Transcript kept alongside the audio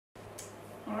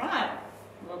All right,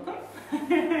 welcome.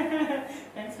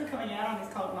 Thanks for coming out on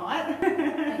this cold night.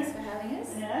 Thanks for having us.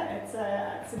 Yeah,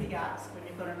 it's a big ask when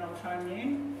you've got an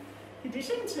autoimmune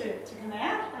condition to come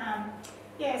out.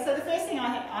 Yeah, so the first thing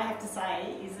I have to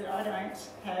say is that I don't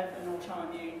have an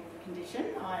autoimmune condition.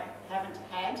 I haven't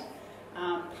had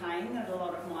pain that a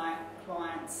lot of my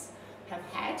clients have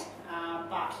had,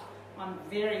 but I'm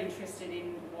very interested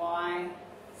in why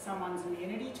someone's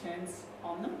immunity turns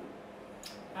on them.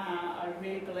 I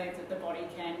really believe that the body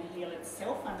can heal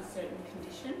itself under certain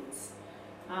conditions,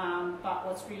 but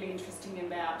what's really interesting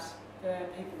about the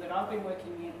people that I've been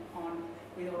working on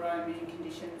with autoimmune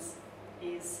conditions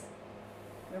is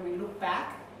when we look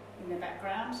back in the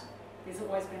background, there's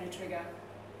always been a trigger.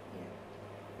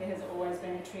 Yeah. There has always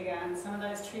been a trigger, and some of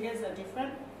those triggers are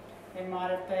different. There might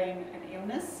have been an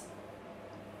illness,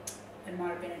 there might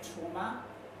have been a trauma,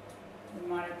 there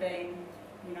might have been,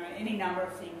 you know, any number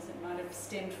of things that might have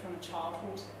stemmed from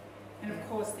childhood, and of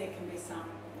course there can be some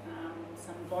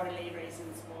bodily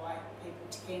reasons why people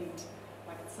tend,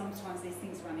 like sometimes these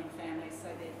things run in families, so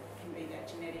there can be that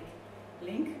genetic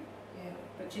link. Yeah.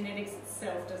 But genetics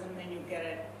itself doesn't mean you'll get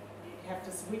it. You have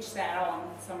to switch that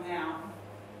on somehow.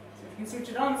 So if you can switch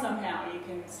it on somehow, you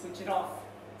can switch it off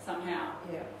somehow.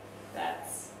 Yeah.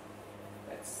 That's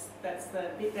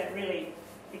the bit that really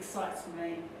excites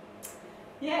me.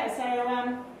 Yeah, so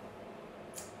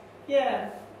yeah,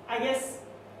 I guess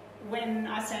when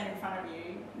I stand in front of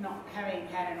you, not having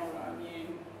had an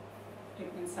autoimmune,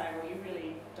 people can say, well, you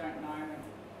really don't know.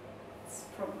 It's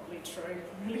probably true,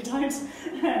 you really don't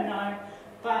know.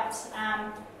 But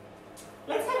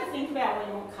let's have a think about what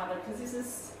you want covered, because this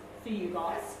is for you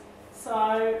guys.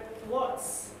 So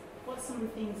what's some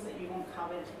things that you want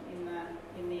covered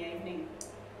in the evening?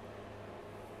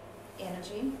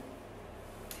 Energy.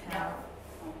 How?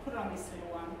 I'll put it on this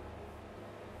little one.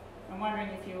 I'm wondering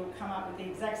if you'll come up with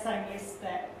the exact same list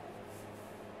that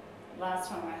last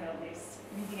time I held this.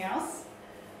 Anything else?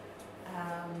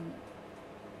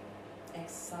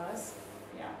 Exercise.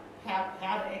 Yeah.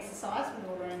 How to exercise with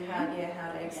autoimmune?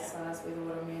 How to exercise with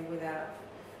autoimmune without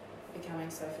becoming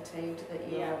so fatigued that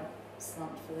you're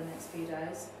slumped for the next few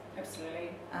days. Absolutely.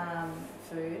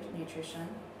 Food, nutrition.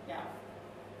 Yeah.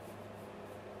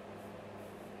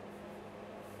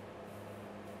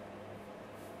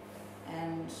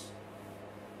 And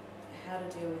how to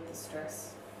deal with the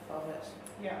stress of it.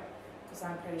 Yeah. Because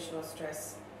I'm pretty sure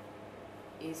stress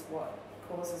is what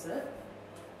causes it,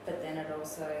 but then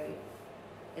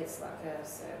it's like a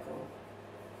circle.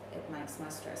 It makes my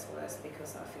stress worse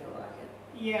because I feel like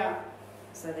it. Yeah.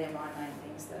 So they're my main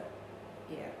things that,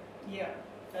 Yeah,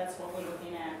 that's what we're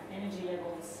looking at. Energy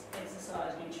levels,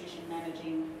 exercise, nutrition,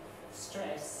 managing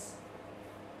stress.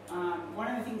 One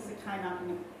of the things that came up in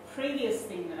the previous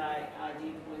thing that I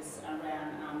did was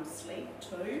around sleep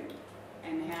too,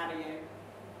 and how do you...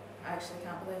 I actually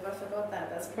can't believe I forgot that.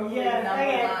 That's probably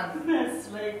number one.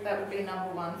 Sleep. That would be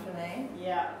number one for me.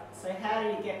 Yeah, so how do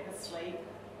you get the sleep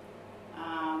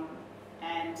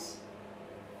and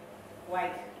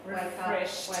wake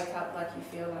refreshed? Wake up like you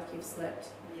feel like you've slept.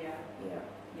 Yeah.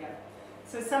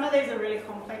 So some of these are really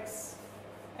complex,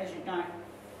 as you know.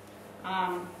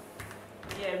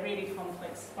 Really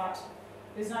complex, but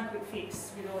there's no quick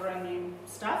fix with autoimmune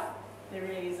stuff. There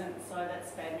really isn't, so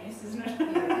that's bad news, isn't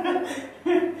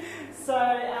it? So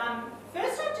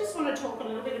first I just want to talk a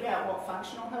little bit about what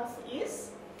functional health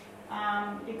is,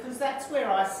 because that's where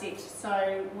I sit.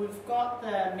 So we've got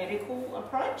the medical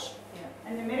approach,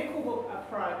 and the medical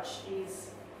approach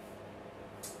is,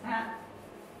 I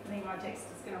think my text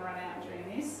is going to run out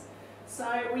during this.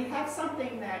 So we have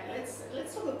something that, let's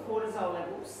look at cortisol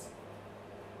levels,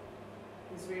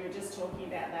 because we were just talking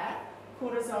about that.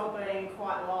 Cortisol being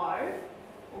quite low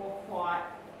or quite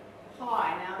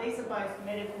high. Now these are both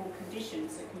medical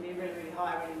conditions that can be really, really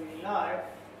high, really, really low,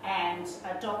 and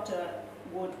a doctor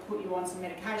would put you on some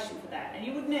medication for that, and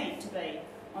you would need to be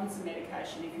on some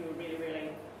medication if you were really, really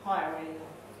high or really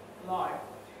low.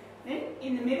 Then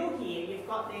in the middle here you've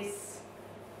got this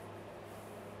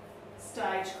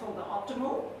stage called the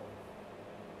optimal.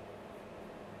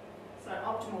 So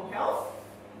optimal health.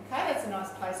 Okay, that's a nice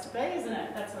place to be, isn't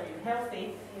it? That's where you're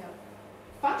healthy. Yeah.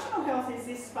 Functional health is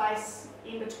this space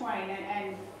in between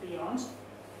and beyond.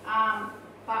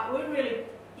 But we're really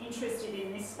interested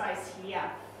in this space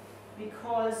here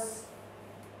because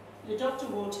the doctor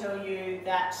will tell you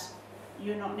that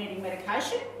you're not needing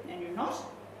medication, and you're not.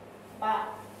 But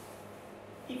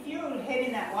if you're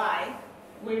heading that way,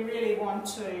 we really want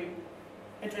to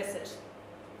address it.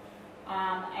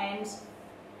 And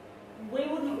we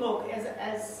wouldn't look,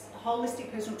 as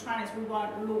holistic personal trainers, we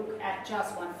won't look at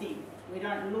just one thing. We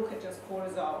don't look at just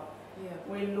cortisol. Yeah.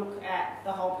 We look at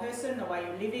the whole person, the way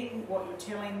you're living, what you're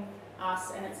telling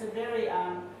us, and it's a very,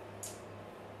 I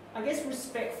guess,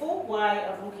 respectful way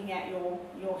of looking at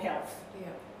your health.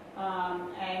 Yeah.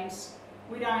 And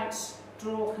we don't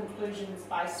draw conclusions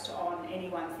based on any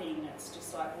one thing. It's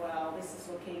just like, well, this is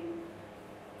looking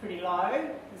pretty low.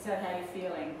 Is that how you're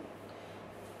feeling?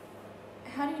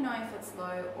 How do you know if it's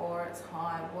low or it's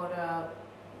high?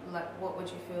 What would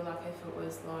you feel like if it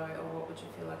was low, or what would you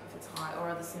feel like if it's high, or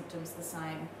are the symptoms the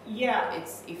same? Yeah.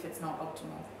 If it's not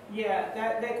optimal. Yeah,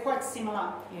 they're quite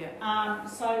similar. Yeah.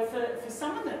 So for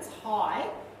someone that's high,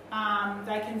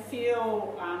 they can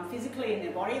feel physically in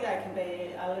their body, they can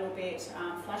be a little bit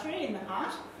fluttery in the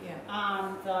heart.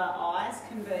 Yeah. The eyes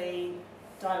can be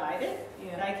dilated.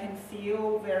 Yeah. They can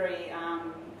feel very,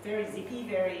 very zippy,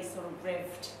 very sort of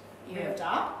revved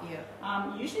up.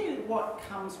 Yeah. Usually what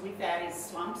comes with that is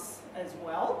slumps as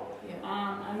well.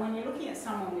 Yeah. And when you're looking at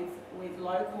someone with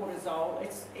low cortisol,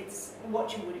 it's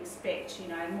what you would expect, you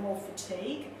know, more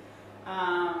fatigue.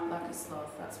 Like a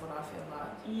sloth, that's what I feel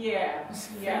like. Yeah.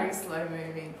 Very slow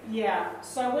moving. Yeah.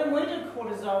 So when we do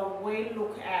cortisol, we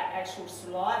look at actual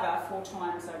saliva 4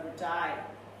 times over a day.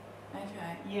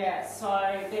 Okay. Yeah, so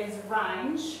there's a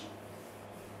range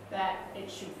that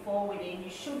it should fall within. You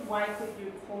should wake with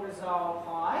your cortisol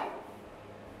high,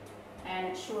 and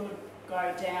it should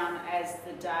go down as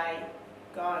the day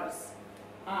goes.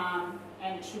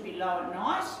 And it should be low at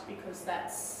night, because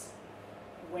that's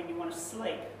when you want to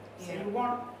sleep. So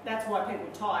Yeah. that's why people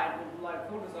are tired with low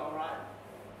cortisol, right?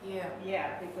 Yeah.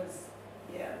 Yeah, because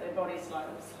their body's like,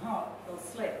 they'll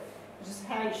sleep. Which is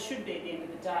how you should be at the end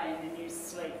of the day, and then you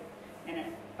sleep and it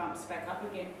bumps back up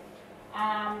again.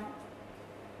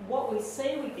 What we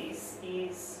see with this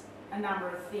is a number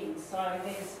of things. So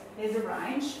there's a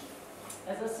range,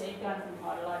 as I said, going from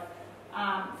high to low.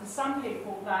 For some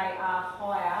people, they are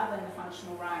higher than the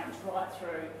functional range, right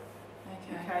through.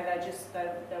 Okay,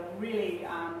 they're really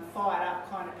fired up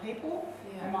kind of people.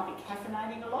 Yeah. They might be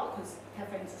caffeinating a lot, because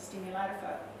caffeine's a stimulator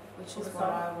for Which is what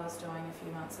I was doing a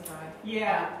few months ago.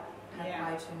 Yeah. I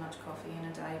had way too much coffee in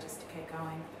a day just to keep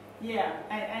going. Yeah,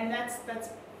 and that's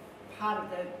part of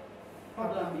the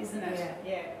problem, isn't it?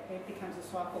 Yeah. It becomes a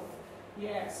cycle.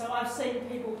 Yeah, so I've seen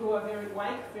people who are very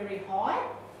awake, very high,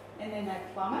 and then they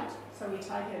plummet. So we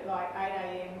take it like 8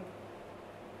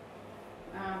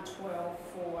 a.m., 12,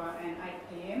 4 and 8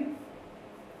 p.m.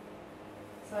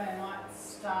 So they might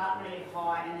start really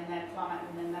high, and then they plummet,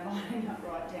 and then they might end up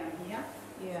right down here.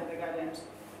 Yeah. So they go down to,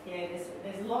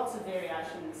 there's lots of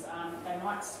variations. They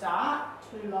might start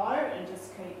too low and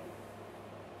just keep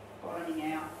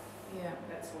bottoming out. Yeah.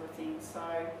 That sort of thing. So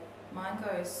mine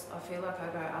goes, I feel like I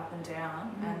go up and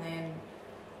down, and then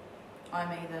I'm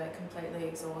either completely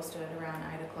exhausted around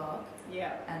 8 o'clock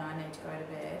and I need to go to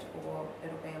bed, or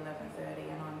it'll be 11:30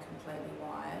 and I'm completely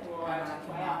wired. Right.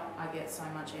 And I get so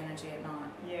much energy at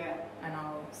night. Yeah. And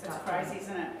I'll start. That's crazy,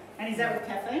 isn't it? And is that with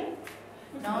caffeine?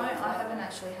 No, I haven't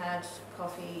actually had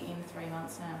coffee in 3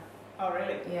 months now. Oh,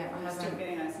 really? Yeah, I You're haven't. still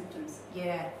getting those symptoms.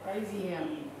 Yeah. Crazy. Yeah.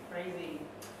 Crazy.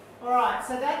 All right,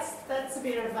 so that's a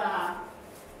bit of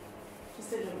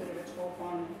just a little bit of a talk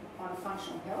on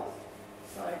functional health.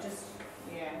 So just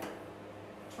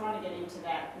trying to get into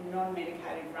that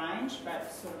non-medicated range,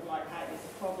 but sort of like, hey, there's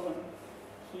a problem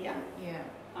here. Yeah.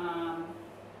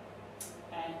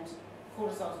 And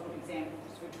cortisol is a good example,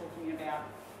 because we're talking about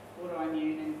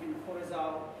autoimmune, and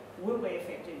cortisol will be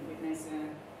affected when there's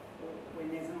an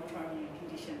autoimmune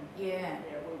condition. Yeah.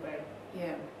 Yeah, it will be.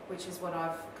 Yeah, which is what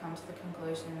I've come to the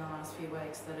conclusion in the last few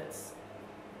weeks, that it's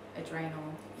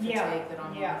adrenal fatigue that I'm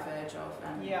on the verge of,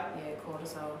 and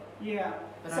cortisol. Yeah.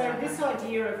 But so this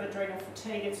idea of adrenal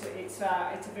fatigue, it's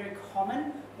a very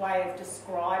common way of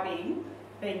describing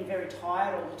being very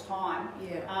tired all the time.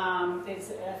 Yeah. There's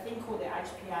a thing called the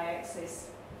HPA axis.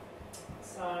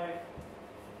 So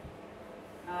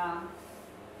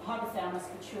hypothalamus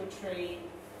pituitary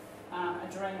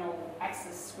adrenal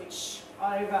axis, which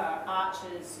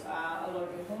overarches a lot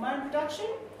of the hormone production.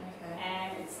 Okay.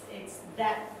 And it's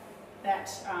that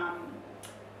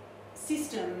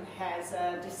system has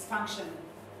a dysfunction.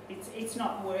 It's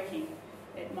not working.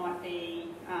 It might be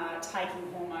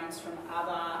taking hormones from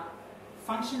other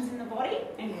functions in the body,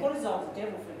 and cortisol is the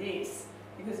devil for this,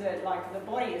 because the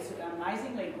body is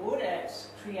amazingly good at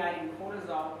creating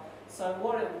cortisol. So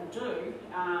what it will do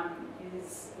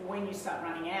is, when you start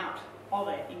running out of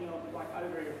it in your,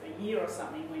 over a year or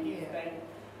something, when you've been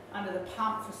under the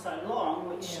pump for so long,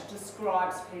 which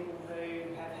describes people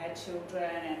who have had children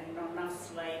and not enough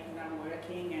sleep and not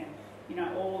working, and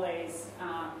all these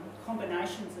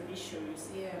combinations of issues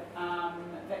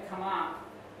that come up.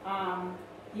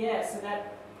 Yeah, so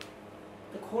that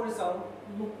the cortisol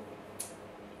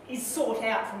is sought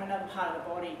out from another part of the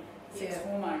body, sex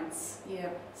hormones. Yeah.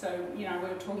 So, you know, we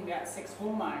were talking about sex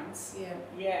hormones. Yeah.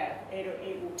 Yeah,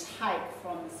 it will take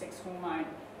from the sex hormone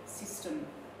system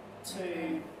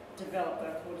to develop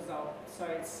the cortisol. So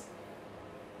it's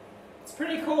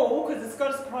pretty cool because it's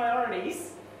got its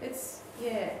priorities. And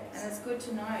it's good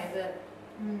to know that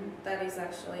that is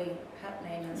actually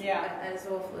happening. As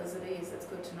awful as it is, it's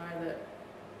good to know that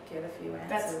get a few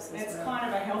answers. That's kind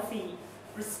of a healthy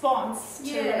response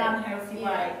to an unhealthy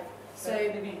way. So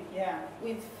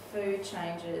with food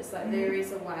changes, like there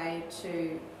is a way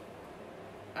to,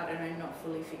 I don't know, not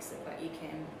fully fix it, but you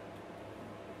can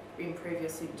improve your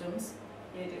symptoms.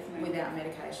 Yeah, definitely. Without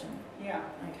medication. Yeah.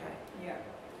 Okay. Yeah.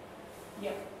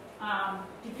 Yeah.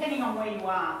 Depending on where you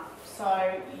are.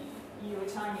 So you were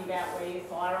telling me about where your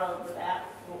thyroid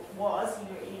was. You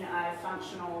were in a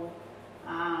functional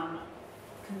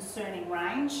concerning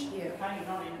range. Yeah. Okay, you're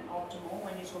not in an optimal.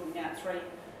 When you're talking about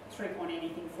 3 point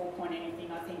anything, 4 point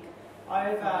anything, I think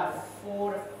over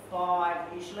 4 to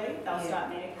 5 usually they'll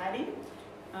start medicating.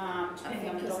 Depending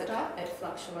on the doctor. It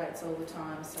fluctuates all the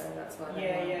time, so that's why.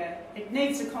 It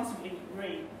needs to constantly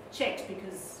rechecked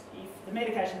because if the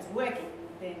medication's working,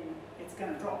 then it's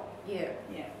going to drop. Yeah.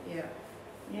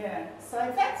 So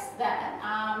that's that.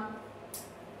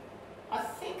 I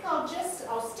think I'll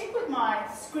stick with my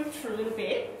script for a little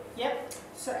bit. Yep.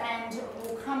 So and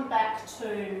we'll come back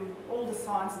to all the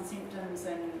signs and symptoms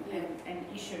and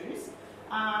issues.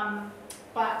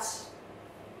 But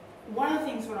one of the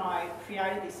things when I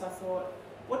created this, I thought,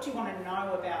 what do you want to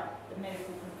know about the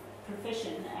medical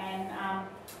profession? And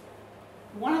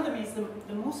one of them is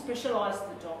the more specialised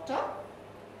the doctor,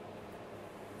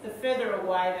 the further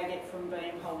away they get from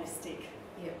being holistic.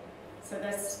 Yep. So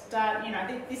they start, you know,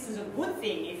 this is a good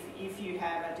thing if you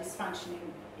have a dysfunction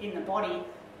in the body,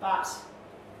 but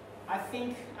I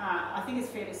think it's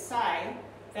fair to say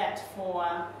that for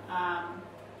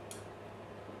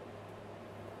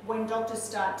when doctors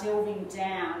start delving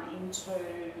down into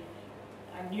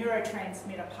a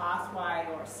neurotransmitter pathway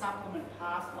or a supplement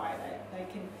pathway,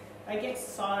 they get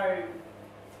so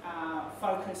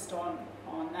focused on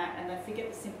that, and they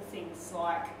forget the simple things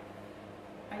like,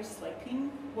 are you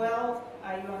sleeping well?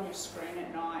 Are you on your screen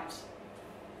at night?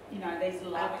 You know, these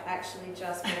I've actually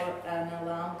just bought an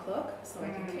alarm clock so I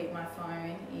can keep my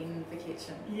phone in the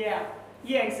kitchen. Yeah,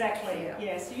 exactly.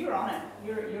 Yeah, so you're on it.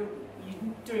 You're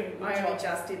doing a good job. I only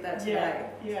just did that today.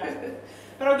 Yeah.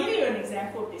 But I'll give you an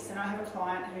example of this, and I have a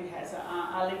client who has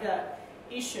a liver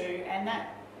issue, and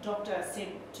that doctor said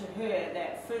to her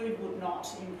that food would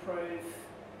not improve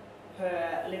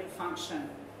her liver function.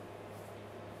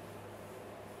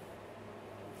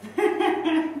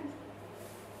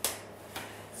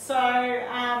 So,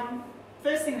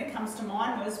 first thing that comes to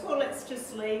mind was, well, let's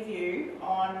just leave you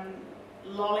on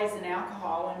lollies and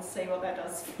alcohol and see what that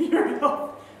does for your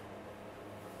health.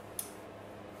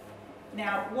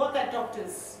 Now, what that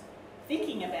doctor's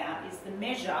thinking about is the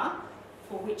measure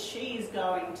for which she is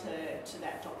going to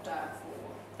that doctor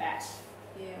for that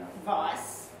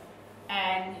advice,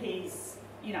 and he's,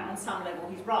 you know, on some level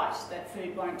he's right, that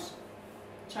food won't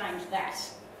change that.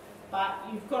 But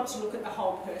you've got to look at the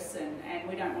whole person, and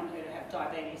we don't want her to have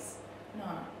diabetes.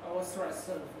 No. Or cirrhosis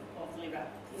of liver.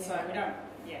 Yeah. So we don't,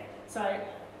 So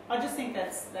I just think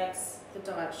that's the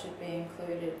diet should be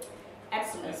included.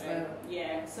 Absolutely. As well.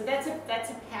 Yeah. So that's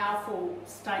a powerful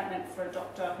statement for a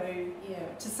doctor who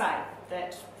to say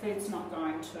that food's not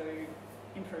going to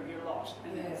improve you a lot.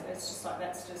 And it's just like,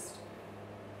 that's just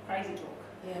crazy talk.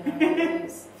 Yeah, no, it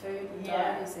is. Food and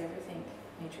diet is everything.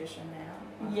 Nutrition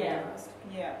now. I've realised.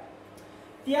 Yeah.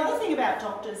 The other thing about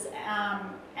doctors,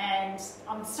 and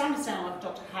I'm starting to sound like a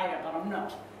Dr. Hater, but I'm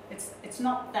not. It's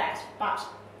not that, but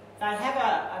they have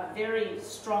a very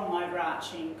strong,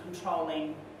 overarching,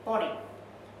 controlling body.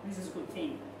 This is a good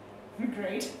thing.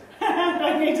 Agreed.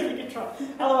 They need to be controlled.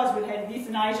 Otherwise, we'd have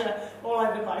euthanasia all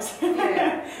over the place.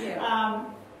 I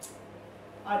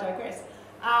digress.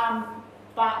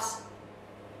 But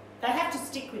they have to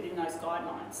stick within those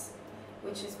guidelines.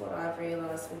 Which is what I've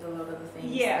realised with a lot of the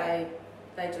things. Yeah.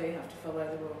 They do have to follow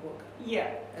the rule book.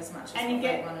 Yeah. As much as and you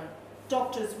get want to.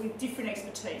 Doctors with different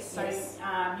expertise. So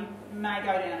you may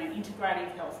go down an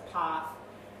integrative health path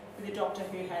with a doctor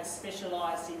who has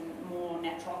specialised in more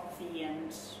naturopathy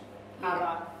and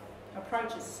other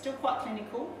approaches. Still quite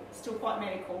clinical, still quite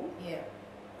medical. Yeah.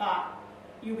 But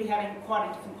you'll be having quite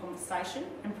a different conversation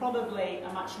and probably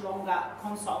a much longer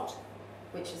consult.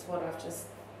 Which is what I've just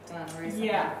done recently.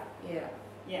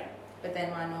 Yeah. But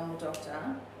then my normal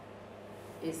doctor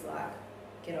is like,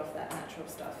 get off that natural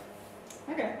stuff.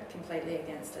 Okay. Completely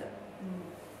against it.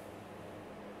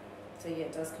 So yeah,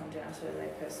 it does come down to their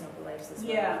personal beliefs as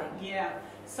well. Yeah, I think. yeah.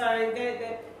 So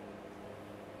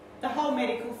the whole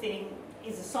medical thing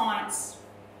is a science.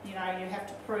 You know, you have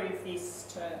to prove this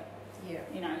to. Yeah.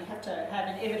 You know, you have to have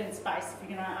an evidence base. If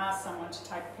you're going to ask someone to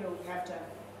take a pill, you have to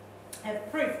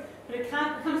have proof. But it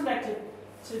comes back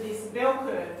to this bell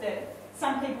curve that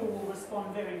some people will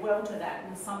respond very well to that,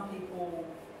 and some people,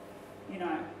 you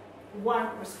know,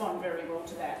 won't respond very well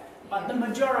to that. But the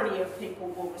majority of people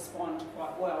will respond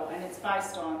quite well, and it's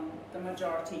based on the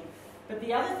majority. But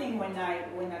the other thing when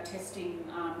they're testing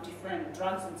different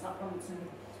drugs and supplements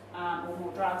and or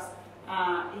more drugs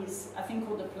is a thing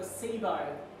called the placebo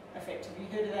effect. Have you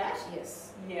heard of that?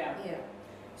 Yes. Yeah. Yeah.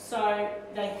 So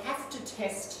they have to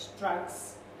test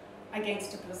drugs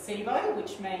against a placebo,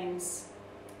 which means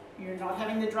you're not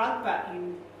having the drug, but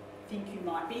you think you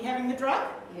might be having the drug.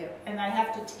 Yeah. And they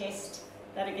have to test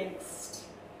that against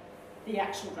the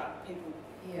actual drug, people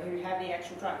who have the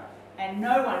actual drug. And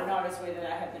no one knows whether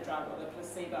they have the drug or the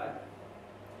placebo.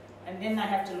 And then they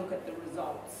have to look at the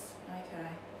results. Okay.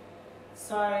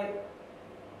 So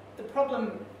the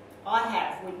problem I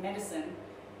have with medicine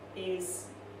is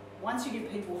once you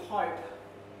give people hope,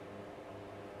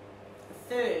 a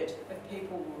third of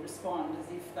people will respond as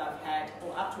if they've had,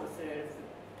 or up to a third of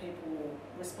the people will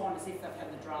respond as if they've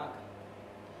had the drug.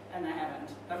 And they haven't.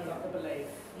 They've got the belief.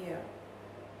 Yeah.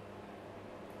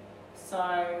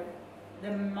 So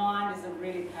the mind is a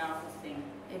really powerful thing.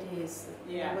 It is.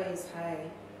 Yeah. Louise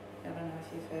Hay, I don't know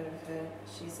if you've heard of her.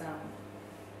 She's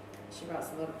she writes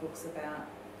a lot of books about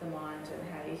the mind and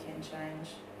how you can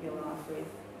change your life with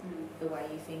the way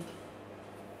you think.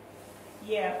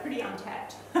 Yeah, pretty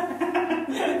untapped.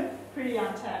 Pretty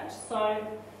untapped. So,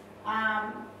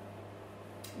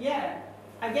 yeah,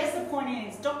 I guess the point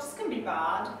is doctors can be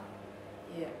barred.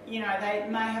 Yeah. You know, they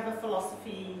may have a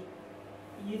philosophy.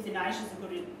 Euthanasia is a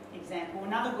good example.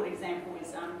 Another good example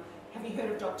is, have you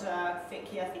heard of Dr.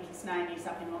 Fecky? I think his name is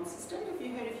up in Launceston. Have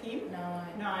you heard of him? No.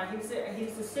 No, he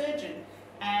was a surgeon,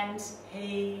 and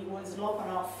he was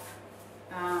lopping off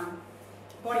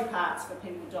body parts for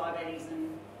people with diabetes,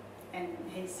 and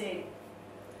he said,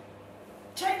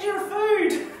 change your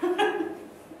food!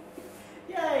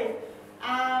 Yay!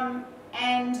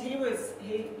 And he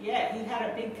had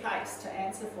a big case to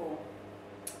answer for.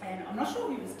 And I'm not sure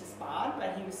he was disbarred,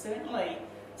 but he was certainly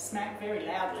smacked very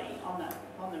loudly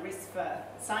on the wrist for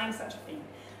saying such a thing.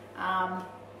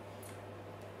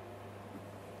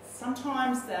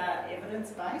 Sometimes the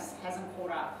evidence base hasn't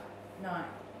caught up. No.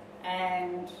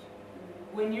 And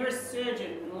when you're a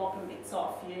surgeon lopping bits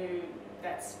off,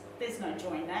 there's no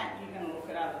joy in that. You're going to look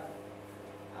at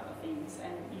other things,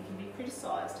 and you can be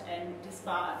criticised and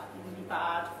disbarred. You can be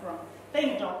barred from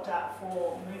being a doctor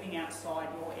for moving outside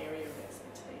your area of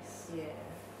expertise. Yeah.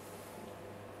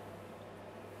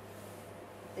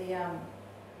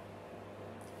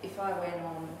 If I went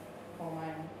on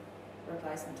hormone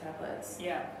replacement tablets,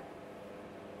 Yeah.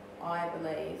 I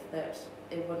believe that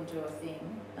it wouldn't do a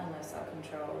thing unless I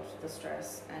controlled the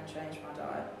stress and changed my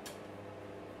diet.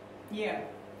 Yeah.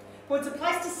 Well, it's a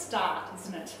place to start,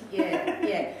 isn't it?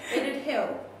 Yeah. It'd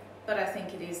help, but I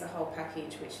think it is a whole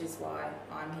package, which is why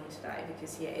I'm here today,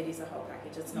 because it is a whole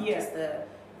package. It's not just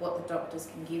what the doctors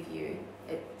can give you,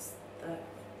 it's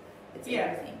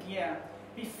everything. Yeah.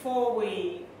 Before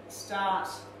we start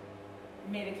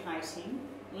medicating,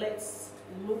 let's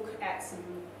look at some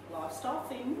lifestyle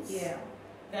things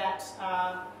that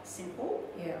are simple.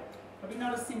 Yeah. Probably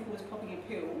not as simple as popping a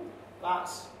pill, but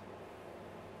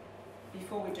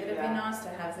before we do It'd that, be nice to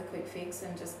have the quick fix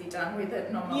and just be done with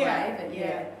it on my way. But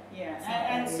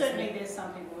and certainly there's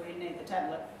some people who need the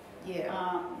tablet. Yeah.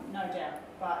 No doubt.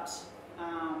 But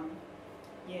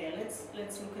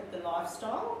let's look at the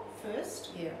lifestyle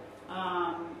first. Yeah.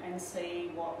 And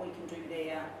see what we can do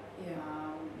there. Yeah.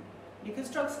 Because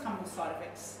drugs come with side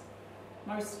effects,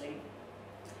 mostly.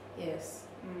 Yes.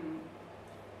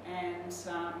 And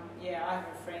I have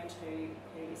a friend who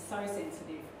is so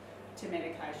sensitive to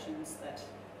medications that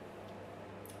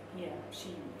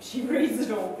she reads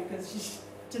it all because she's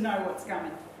to know what's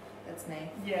coming. That's me.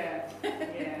 Yeah.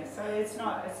 So it's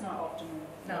not optimal.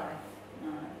 No.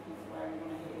 Not the way we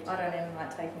want to head. I don't even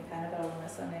like taking Panadol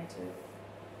unless I need to.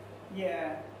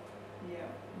 Yeah.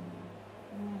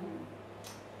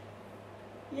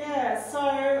 Yeah, so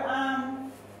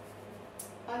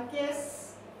I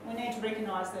guess we need to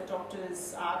recognise that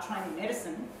doctors are trained in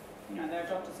medicine. You know, they're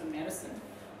doctors of medicine.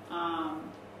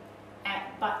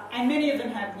 And many of them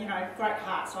have, great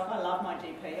hearts. Like, I love my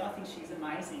GP. I think she's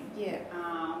amazing. Yeah.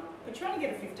 But you only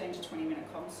get a 15 to 20 minute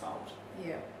consult.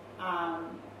 Yeah.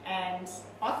 And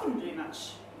I couldn't do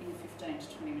much in a 15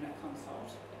 to 20 minute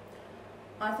consult.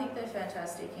 I think they're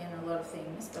fantastic in a lot of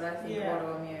things, but I think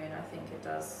autoimmune, I think it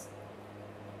does.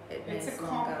 It's needs a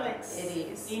longer. complex, It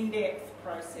is. in-depth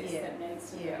process that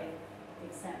needs to be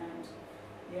examined.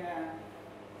 Yeah.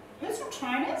 Personal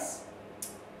trainers,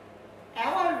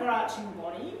 our overarching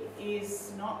body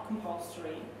is not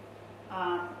compulsory.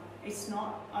 It's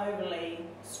not overly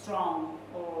strong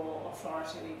or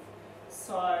authoritative.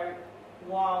 So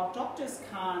while doctors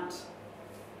can't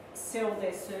sell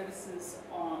their services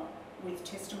with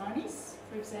testimonies,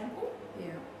 for example,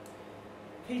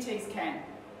 PTs can.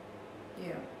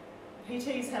 Yeah.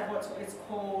 PTs have it's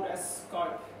called a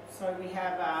scope. So we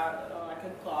have like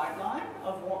a guideline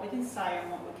of what we can say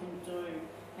and what we can do.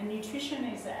 And nutrition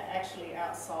is actually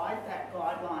outside that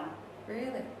guideline.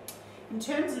 Really? In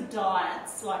terms of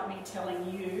diets, like me telling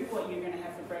you what you're going to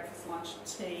have for breakfast, lunch,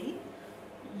 tea,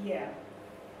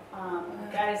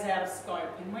 that is out of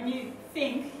scope. And when you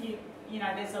think, you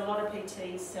know, there's a lot of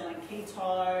PTs selling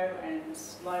keto and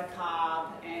low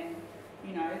carb, and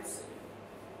you know,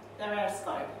 they're out of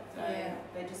scope.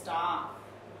 They just are.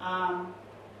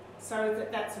 So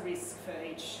that's a risk for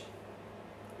each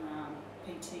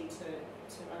PT to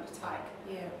undertake.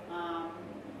 Yeah.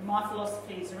 My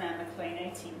philosophy is around the clean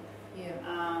eating.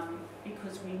 Yeah.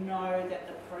 Because we know that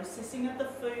the processing of the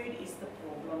food is the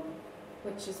problem.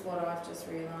 Which is what I've just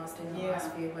realised in the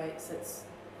last few weeks. It's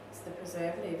the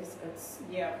preservatives. It's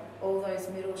all those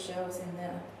middle shelves in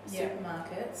the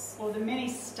supermarkets. Or the many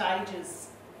stages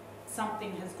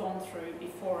something has gone through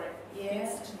before it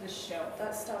gets to the shelf.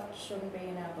 That stuff shouldn't be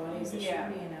in our bodies. It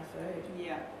shouldn't be in our food.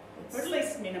 Yeah. Or at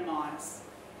least minimise.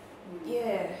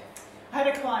 Yeah. I had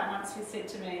a client once who said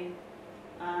to me,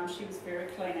 she was very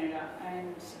clean eater,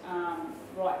 and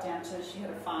right down to she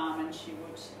had a farm, and she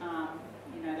would,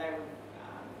 you know, they would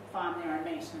farm their own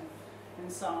meat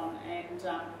and so on. And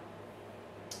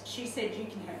she said you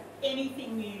can have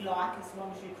anything you like as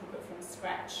long as you cook it from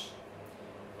scratch.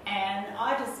 And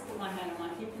I just put my hand on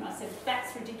my hip and I said,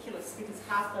 that's ridiculous, because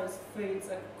half those foods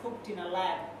are cooked in a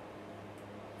lab.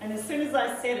 And as soon as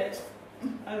I said it,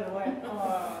 I went,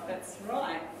 oh, that's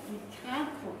right. You can't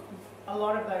cook a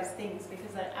lot of those things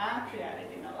because they are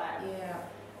created in a lab. Yeah.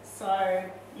 So,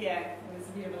 yeah, it was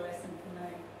a bit of a lesson for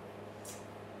me.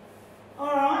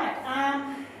 All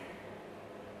right.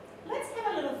 Let's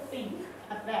have a little think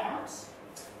about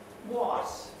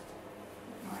what...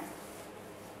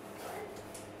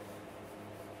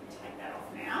 Take that off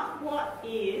now. What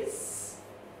is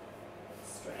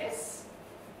stress?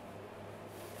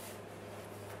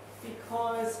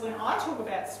 Because when I talk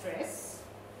about stress,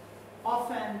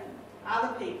 often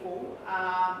other people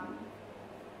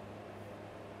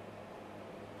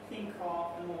think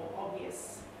of the more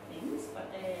obvious things, but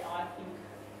I think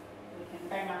we can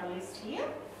bang up a list here.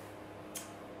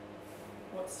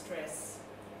 What's stress?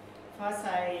 If I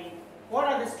say, what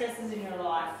are the stresses in your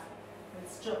life?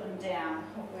 Let's jot them down.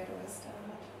 Oh, where do I start?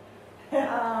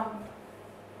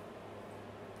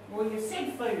 Well, you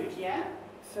said food, yeah?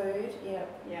 Food, yeah.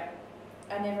 Yeah.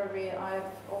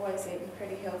 I've always eaten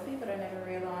pretty healthy, but I never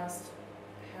realised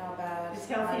how bad it's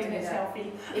healthy and it's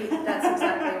healthy. That's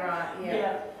exactly right,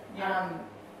 Yeah.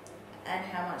 And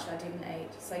how much I didn't eat.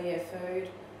 So yeah, food,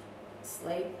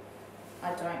 sleep.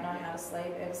 I don't know how to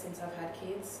sleep ever since I've had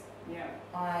kids. Yeah.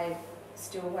 I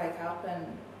still wake up and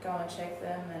go and check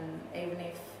them, and even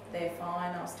if they're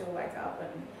fine, I'll still wake up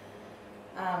and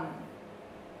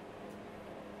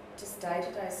just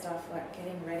day-to-day stuff like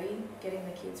getting ready, getting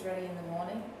the kids ready in the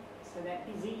morning. So that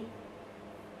busy.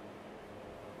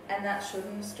 And that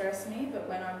shouldn't stress me, but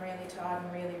when I'm really tired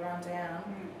and really run down,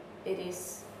 it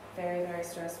is very, very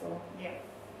stressful. Yeah.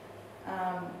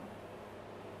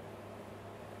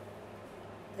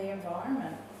 The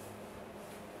environment.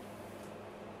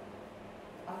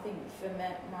 I think for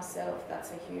myself,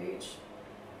 that's a huge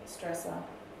stressor.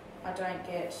 I don't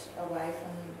get away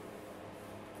from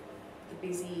the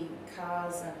busy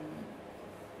cars,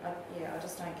 and I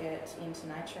just don't get into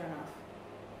nature enough.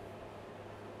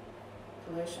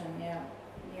 Pollution, yeah.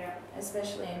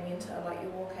 Especially in winter, like you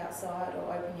walk outside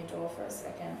or open your door for a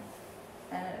second,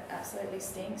 and it absolutely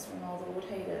stinks from all the wood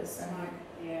heaters.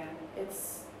 And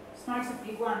Smoke's a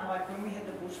big one. Like when we had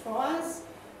the bushfires,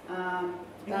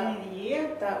 beginning of the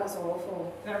year. That was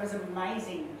awful. That was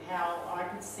amazing how I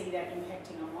could see that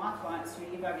impacting on my clients who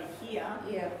live over here.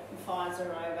 Yeah. The fires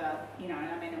are over, you know,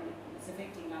 I mean, it's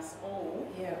affecting us all.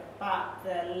 Yeah. But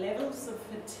the levels of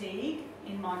fatigue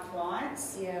in my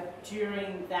clients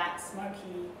during that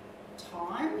smoky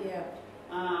time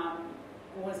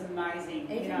was amazing.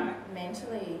 Even you know,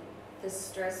 mentally, the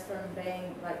stress from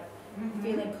being like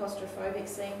feeling claustrophobic,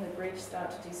 seeing the bridge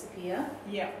start to disappear.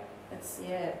 Yeah.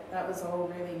 that was all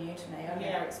really new to me. I've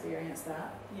never experienced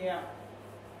that. Yeah.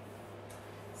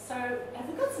 So, have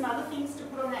we got some other things to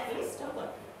put on that list? Oh,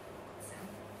 look.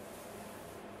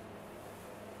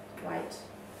 Weight,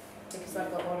 because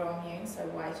I've got autoimmune, so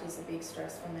weight is a big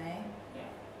stress for me. Yeah.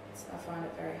 So I find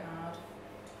it very hard.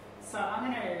 So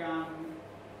I'm going to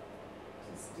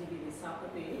just divvy this up a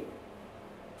bit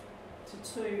to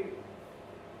too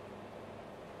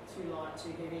light,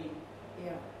 too heavy.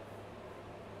 Yeah.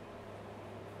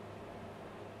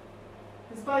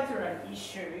 Because both are an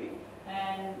issue,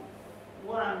 and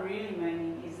what I'm really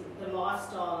meaning is the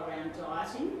lifestyle around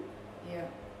dieting. Yeah.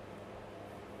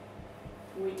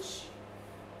 Which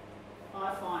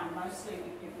I find mostly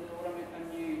with people with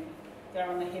autoimmune, they're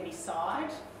on the heavy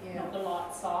side, not the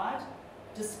light side,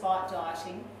 despite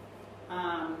dieting.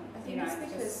 I think it's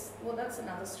because, well, that's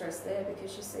another stress there,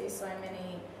 because you see so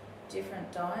many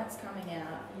different diets coming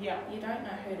out. Yeah. You don't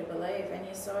know who to believe, and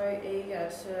you're so eager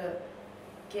to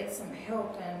get some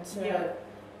help and to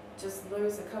just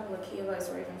lose a couple of kilos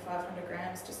or even 500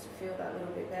 grams just to feel that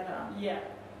little bit better. Yeah.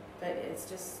 But it's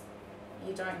just,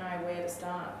 you don't know where to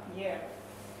start. Yeah.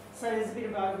 So there's a bit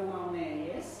of overwhelm there,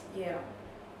 yes? Yeah.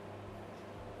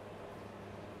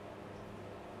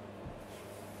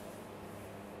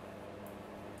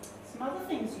 Some other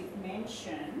things you've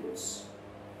mentioned.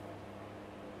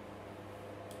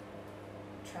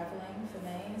 Travelling for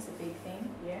me is a big thing.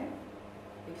 Yeah.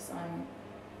 Because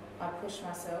I push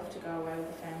myself to go away with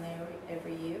the family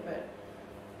every year, but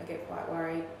I get quite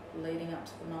worried leading up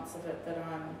to the months of it that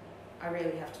I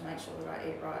really have to make sure that I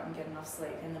eat right and get enough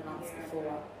sleep in the months before.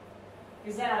 Okay.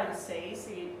 Is that overseas?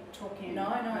 Are you talking?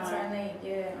 No, it's only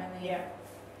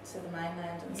to the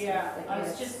mainland and stuff. But I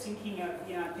was just thinking of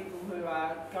people who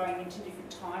are going into different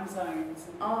time zones.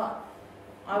 I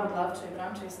would love to, but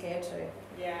I'm too scared to.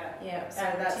 Yeah. Yeah. So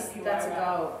that's a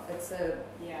goal. It's a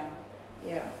yeah.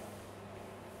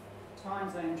 Time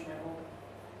zone travel.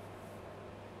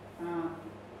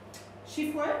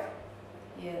 Shift work?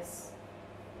 Yes.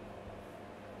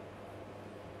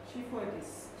 Shift work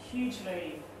is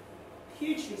hugely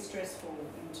stressful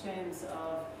in terms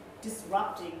of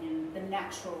disrupting the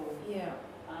natural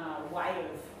way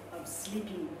of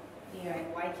sleeping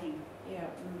and waking. Yeah.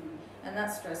 And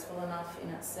that's stressful enough in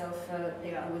itself for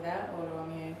people without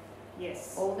autoimmune.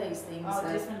 Yes. All these things. Oh,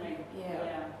 definitely.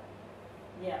 Yeah.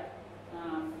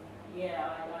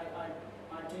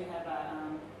 I do have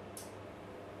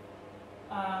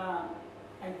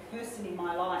a person in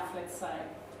my life, let's say,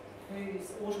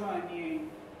 whose autoimmune,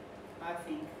 I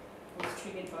think, was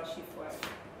triggered by shift work.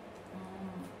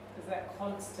 Because that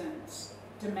constant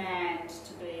demand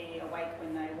to be awake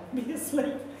when they want to be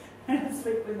asleep and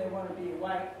asleep when they want to be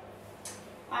awake.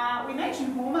 We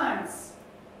mentioned hormones.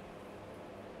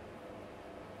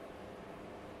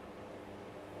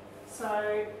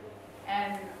 So,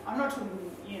 and I'm not talking,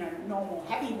 normal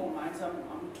happy hormones.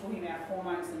 I'm talking about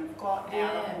hormones that have got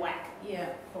out of whack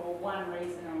for one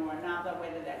reason or another,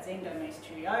 whether that's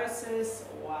endometriosis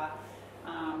or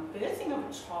birthing of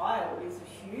a child is a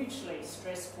hugely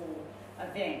stressful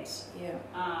event. Yeah.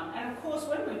 And of course,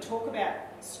 when we talk about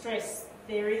stress,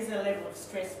 there is a level of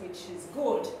stress which is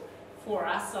good for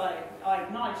us. I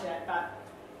acknowledge that, but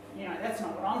that's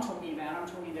not what I'm talking about. I'm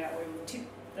talking about where we tip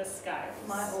the scales.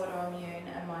 My autoimmune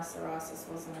and my psoriasis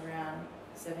wasn't around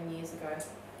 7 years ago.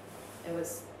 It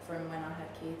was from when I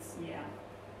had kids. Yeah.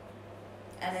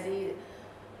 And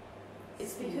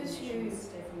it's because you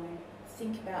definitely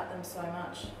think about them so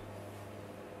much.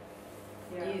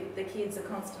 Yeah. The kids are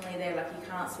constantly there, like you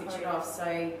can't switch it off, so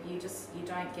you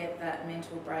don't get that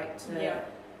mental break to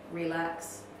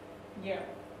relax. Yeah.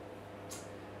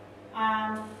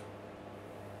 I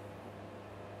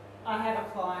have a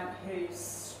client whose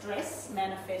stress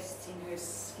manifests in her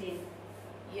skin.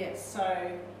 Yes.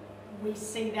 So we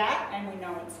see that and we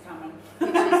know it's coming.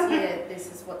 Which is, this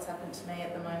is what's happened to me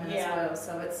at the moment as well.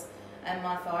 So and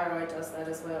my thyroid does that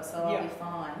as well, so I'll be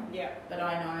fine. Yeah. But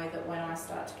I know that when I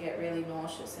start to get really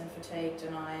nauseous and fatigued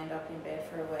and I end up in bed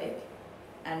for a week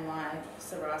and my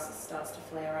psoriasis starts to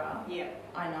flare up,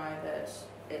 I know that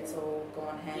it's all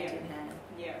gone hand in hand.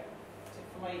 Yeah,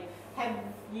 definitely. Have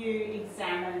you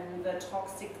examined the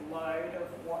toxic load of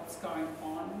what's going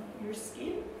on in your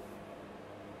skin?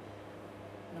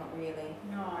 Not really.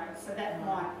 No, so that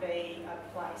might be a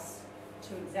place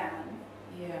to examine.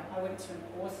 Yeah. I went to an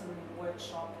awesome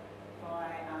workshop by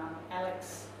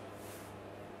Alex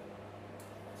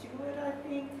Stewart, I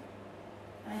think.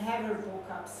 I have her book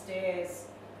upstairs.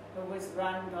 It was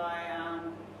run by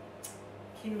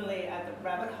Kimberly at the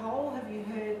Rabbit Hole. Have you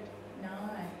heard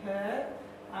her?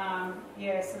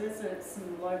 So there's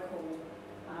some local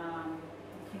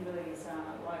Kimberly's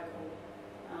local,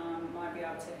 might be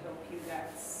able to help you with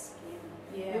that skin.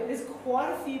 Yeah. There's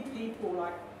quite a few people,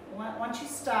 like, once you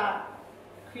start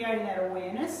creating that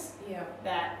awareness Yeah.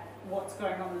 that what's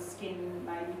going on in the skin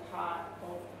may be part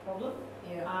of the problem,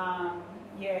 Yeah.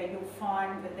 yeah, you'll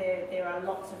find that there are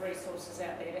lots of resources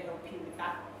out there to help you with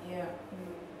that. Yeah. Okay.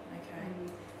 Okay.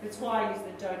 That's why I use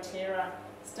the doTERRA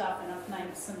stuff, and I've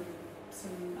made some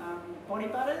body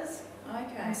butters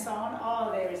Okay. and so on.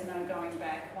 Oh, there is no going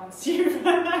back once you've... I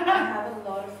have a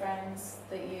lot of friends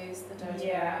that use the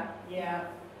doTERRA. Yeah.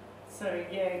 So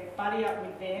yeah, buddy up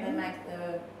with them. They make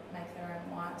their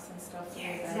own wipes and stuff.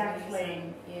 Yeah, exactly.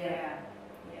 And, Yeah.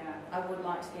 I would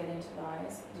like to get into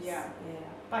those. Yeah. Yeah.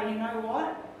 But you know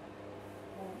what?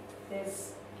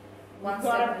 There's One we've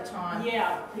step got at a time.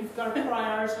 Yeah, we've got to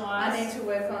prioritise. I need to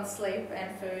work on sleep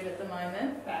and food at the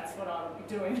moment. That's what I would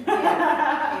be doing.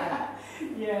 Yeah.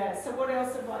 Yeah. So what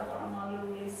else have I got on my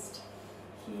little list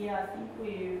here? I think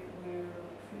we're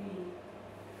pretty.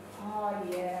 Oh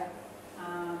yeah.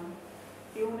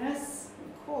 Illness,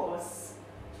 of course.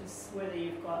 Just whether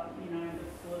you've got, you know,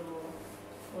 the flu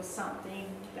or something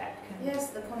that can.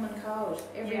 Yes, the common cold.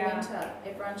 Every Yeah. winter,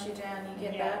 it runs you down. You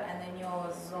get Yeah. that, and then you're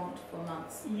zonked for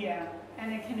months. Yeah,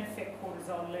 and it can affect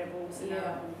cortisol levels and Yeah.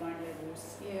 other hormone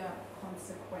levels Yeah.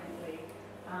 consequently.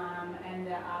 And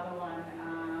the other one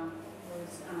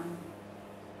was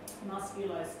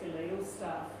musculoskeletal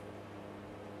stuff.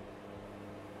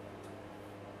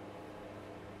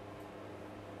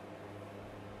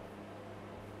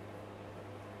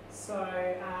 So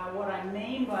what I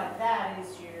mean by that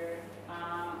is your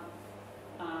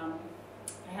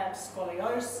perhaps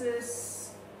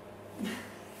scoliosis,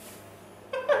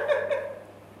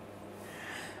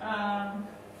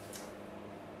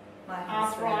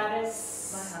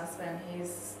 arthritis. My husband,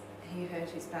 he hurt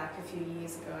his back a few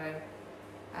years ago.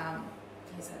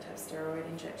 He's had to have steroid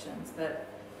injections, but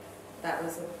that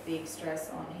was a big stress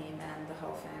on him and the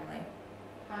whole family.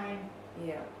 Pain.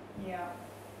 Yeah. Yeah.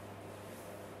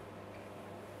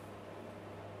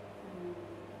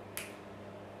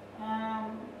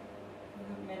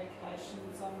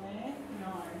 Medications on there?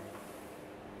 No.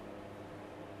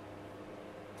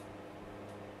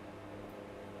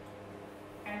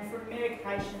 And for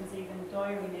medications, even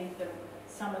though we need them,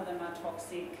 some of them are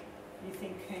toxic. You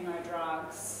think chemo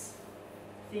drugs,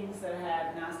 things that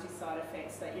have nasty side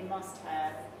effects that you must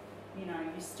have. You know,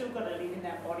 you still got to live in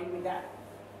that body with that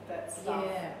stuff.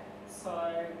 Yeah.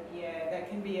 So yeah, that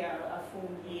can be a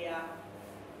full year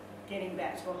getting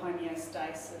back to a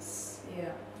homeostasis.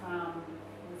 Yeah.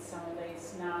 With some of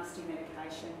these nasty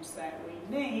medications that we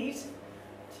need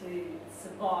to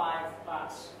survive,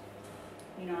 but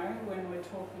you know, when we're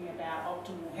talking about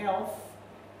optimal health,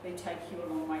 they take you a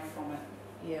long way from it.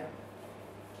 Yeah.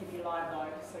 Keep you alive though,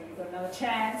 so you've got another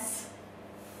chance.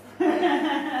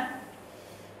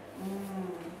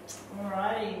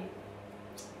 Alrighty.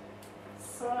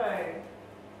 So,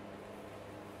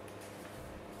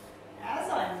 as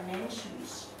I mentioned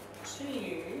to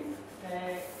you,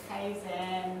 the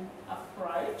Kaizen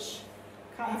approach.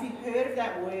 Have you heard of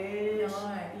that word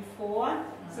before? No.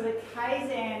 So the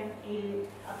Kaizen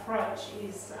approach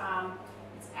is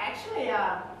it's actually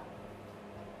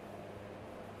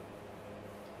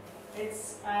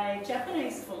it's a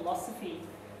Japanese philosophy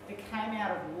that came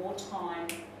out of wartime,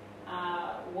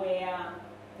 where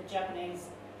the Japanese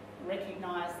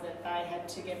recognised that they had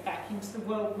to get back into the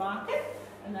world market,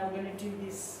 and they were going to do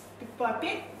this bit by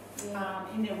bit. Yeah.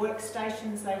 In their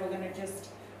workstations, they were going to just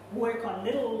work on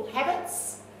little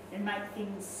habits and make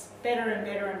things better and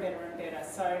better and better and better.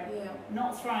 So, Yeah.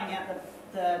 not throwing out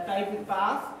the baby with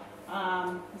bath.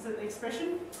 Is that the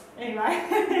expression?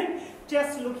 Anyway,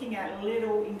 just looking at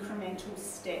little incremental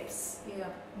steps. Yeah.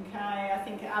 Okay, I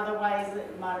think other ways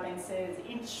it might have been said is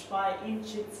inch by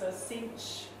inch, it's a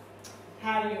cinch.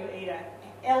 How do you eat an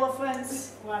elephant?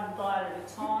 One bite at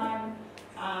a time.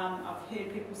 I've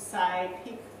heard people say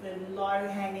pick the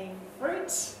low-hanging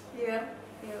fruit. Yeah.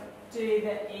 Yeah. Do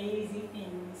the easy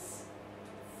things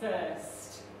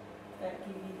first that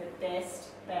give you the best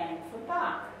bang for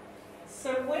buck.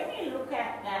 So when you look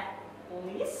at that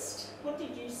list, what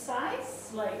did you say?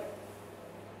 Sleep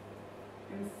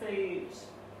and food.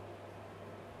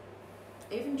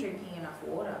 Even drinking enough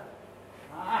water.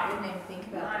 Ah, I didn't even think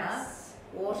about that.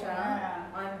 Water.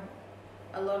 Yeah.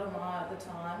 A lot of the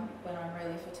time when I'm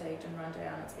really fatigued and run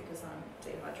down, it's because I'm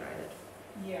dehydrated.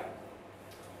 Yeah.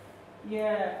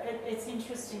 Yeah, it's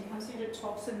interesting. It comes into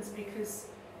toxins because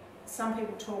some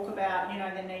people talk about, you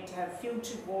know, they need to have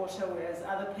filtered water, whereas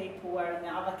other people are in the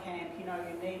other camp, you know,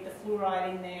 you need the fluoride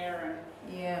in there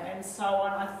Yeah. and so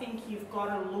on. I think you've got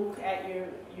to look at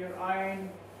your own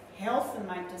health and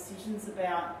make decisions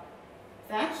about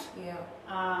that. Yeah.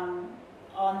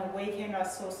 On the weekend, I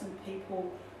saw some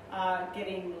people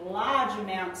getting large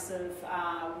amounts of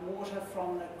water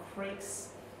from the creeks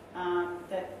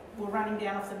that were running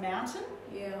down off the mountain.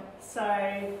 Yeah. So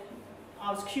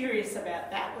I was curious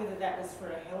about that, whether that was for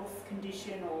a health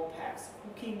condition or perhaps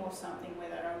cooking or something where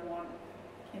they don't want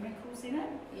chemicals in it.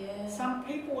 Yeah. Some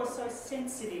people are so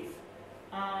sensitive.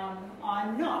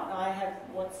 I'm not. I have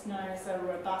what's known as a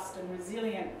robust and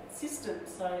resilient system,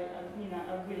 so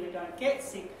I really don't get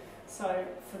sick. So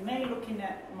for me, looking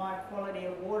at my quality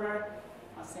of water,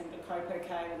 I seem to cope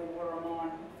okay with the water I'm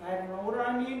on. If I have an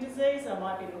autoimmune disease, I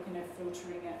might be looking at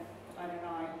filtering it. I don't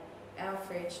know. Our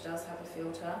fridge does have a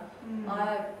filter.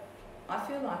 I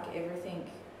feel like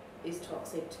everything is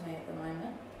toxic to me at the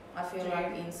moment. I feel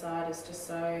like inside is just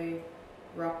so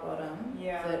rock bottom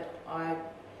that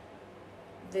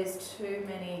there's too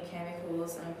many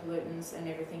chemicals and pollutants and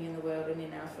everything in the world and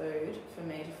in our food for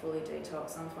me to fully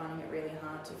detox. I'm finding it really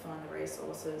hard to find the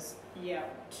resources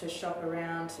to shop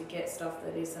around to get stuff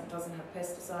that doesn't have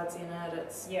pesticides in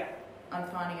it. I'm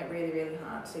finding it really, really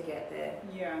hard to get there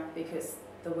because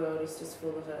the world is just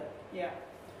full of it.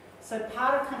 So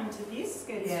part of coming to this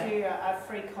gets you a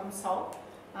free consult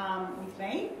with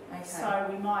me. Okay. So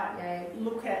we might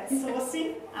look at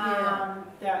sourcing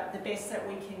the best that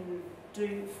we can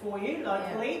do for you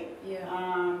locally.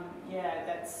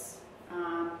 That's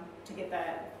to get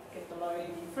the low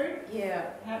hanging fruit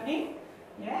happening.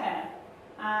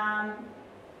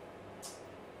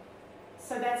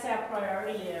 So that's our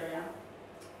priority area.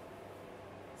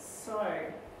 So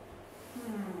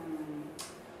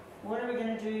what are we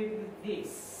going to do with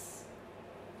this?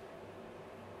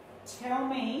 Tell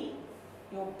me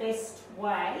your best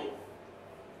way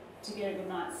to get a good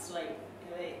night's sleep.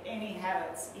 Are there any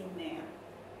habits in there?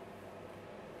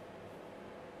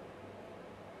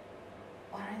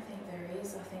 I don't think there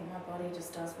is. I think my body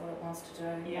just does what it wants to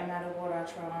do, Yeah. no matter what I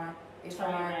try.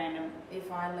 Totally random.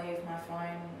 If I leave my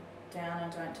phone down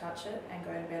and don't touch it and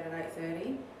go to bed at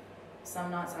 8:30,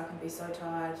 some nights I can be so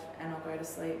tired and I'll go to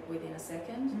sleep within a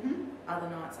second. Other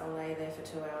nights I'll lay there for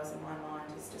 2 hours and my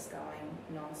mind is just going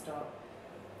non-stop.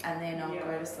 And then I'll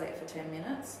go to sleep for 10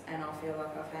 minutes and I'll feel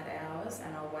like I've had hours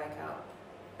and I'll wake up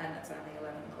and it's only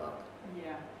 11 o'clock.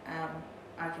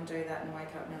 I can do that and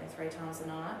wake up nearly 3 times a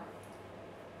night.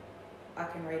 I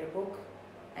can read a book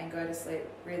and go to sleep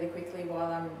really quickly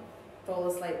fall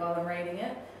asleep while I'm reading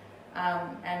it,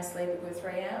 and sleep a good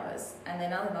 3 hours. And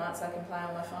then other nights I can play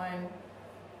on my phone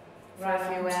for a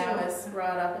few hours,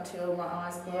 right up until my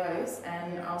eyes close,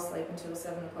 and I'll sleep until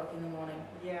 7 o'clock in the morning.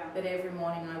 But every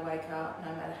morning I wake up,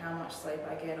 no matter how much sleep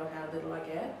I get or how little I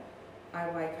get, I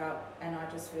wake up and I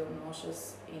just feel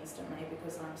nauseous instantly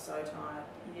because I'm so tired.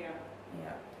 Okay.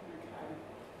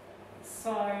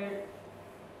 So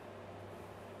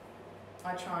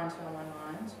I try and tell my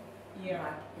mind,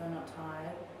 like, you're not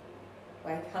tired,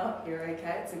 wake up, you're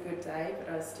okay, it's a good day, but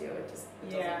it doesn't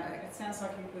work. It sounds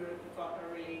like you've got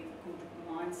a really good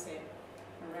mindset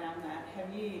around that.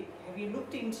 Have you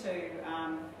looked into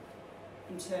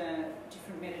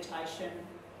different meditation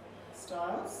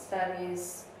styles? That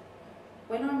is,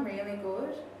 when I'm really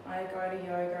good, I go to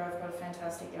yoga. I've got a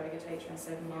fantastic yoga teacher in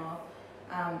 7 Mile.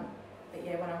 But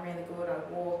when I'm really good, I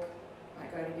walk, I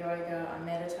go to yoga, I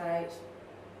meditate,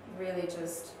 really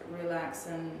just relax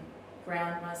and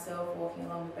ground myself walking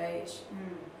along the beach.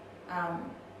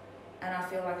 And I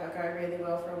feel like I go really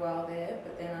well for a while there,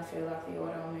 but then I feel like the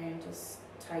autoimmune just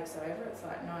takes over. It's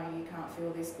like, no, you can't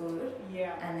feel this good.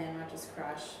 And then I just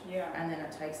crash. And then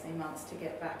it takes me months to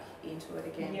get back into it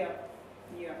again.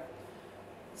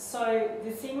 So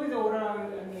the thing with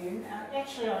autoimmune,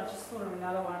 actually I just thought of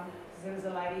another one, because there was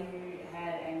a lady who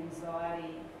had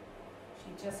anxiety.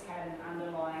 She just had an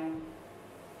underlying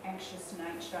anxious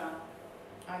nature.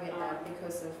 I get that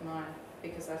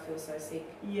because I feel so sick.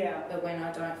 But when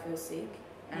I don't feel sick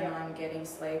and I'm getting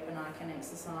sleep and I can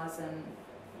exercise and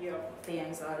the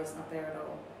anxiety's not there at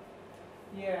all.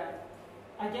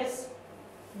 I guess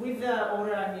with the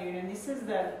autoimmune, and this is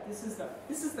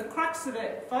the crux of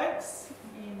it, folks,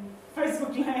 in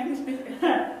Facebook land.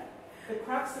 The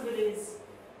crux of it is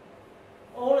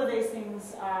all of these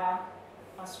things are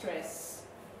stress.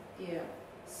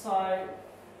 So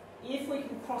if we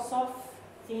can cross off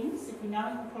things, if we know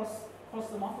we can cross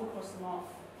them off, we cross them off.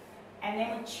 And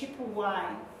then we chip away.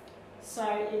 So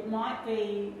it might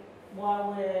be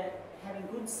while we're having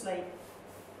good sleep,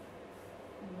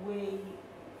 we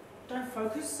don't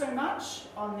focus so much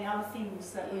on the other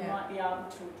things that we might be able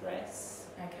to address.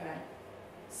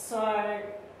 So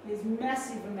there's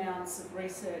massive amounts of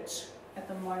research at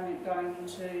the moment going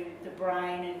into the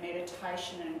brain and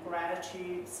meditation and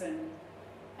gratitudes and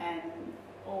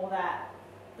all that,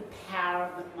 the power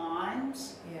of the mind.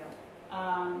 Yeah.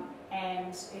 And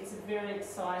it's a very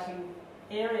exciting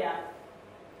area.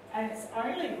 And it's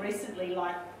only recently,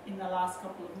 like in the last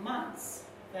couple of months,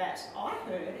 that I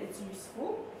heard it's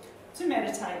useful to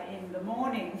meditate in the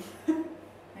morning.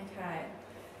 Okay.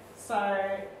 So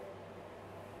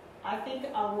I think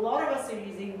a lot of us are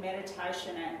using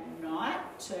meditation at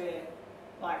night to,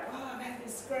 like, oh, I've had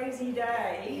this crazy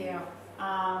day. Yeah.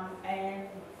 And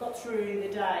got through the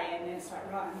day, and then it's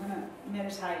like, right, I'm going to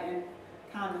meditate and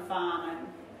calm the farm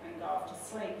and go off to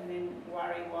sleep, and then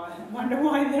wonder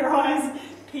why their eyes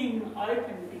ping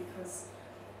open, because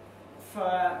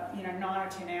for 9 or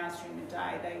 10 hours during the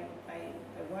day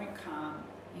they weren't calm.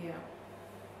 Yeah.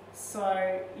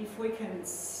 So if we can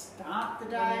start the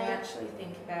day, when you actually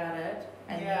think about it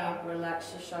and Yeah. you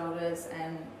relax your shoulders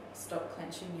and stop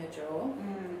clenching your jaw,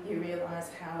 you realise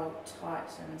how tight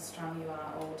and strong you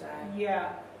are all day.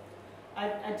 Yeah.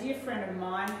 A dear friend of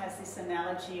mine has this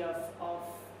analogy of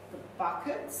the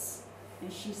buckets,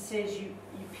 and she says you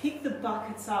pick the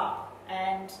buckets up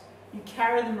and you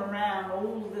carry them around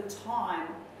all the time.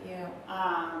 Yeah.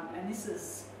 And this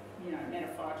is,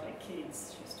 metaphorically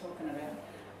kids she's talking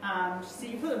about. So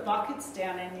you put the buckets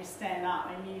down and you stand up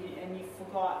and you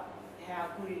forgot how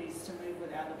good it is to move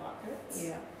without the buckets.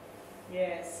 Yeah.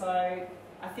 Yeah, so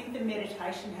I think the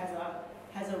meditation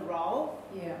has a role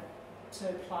Yeah. to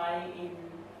play in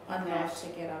I'm that. not to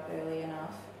get up early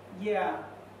enough. Yeah.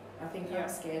 I think Yeah. I'm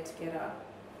scared to get up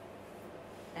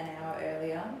an hour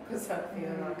earlier because I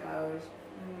feel like I would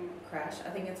crash. I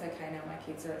think it's okay now my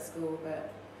kids are at school, but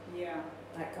Yeah.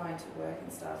 like going to work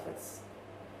and stuff, it's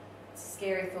a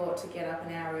scary thought to get up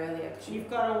an hour earlier. Cause You've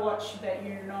got to watch that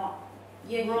you're not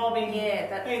yeah, robbing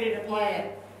that's, Peter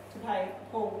to pay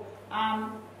Paul.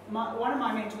 One of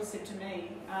my mentors said to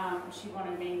me, she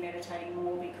wanted me meditating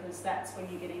more because that's when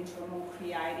you get into a more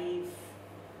creative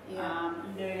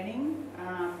learning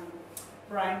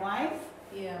brainwave.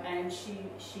 Yeah. And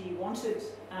she wanted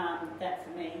that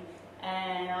for me.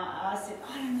 And I said,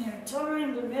 I don't have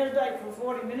time to meditate for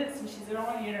 40 minutes. And she said, I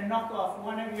want you to knock off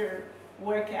one of your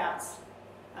workouts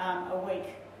a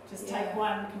week. Just take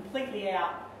one completely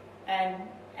out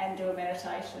and do a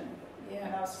meditation. Yeah.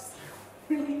 And I was just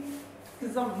like, really?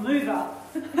 Because I'm a mover.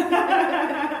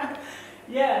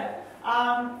 Yeah.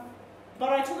 But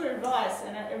I took her advice,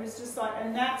 and it was just like,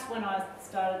 and that's when I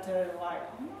started to like,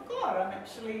 oh my God, I'm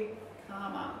actually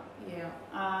calmer. Yeah.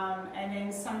 And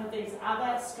then some of these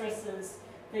other stresses,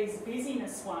 these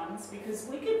busyness ones, because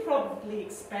we could probably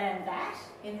expand that.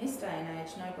 In this day and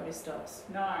age, nobody stops.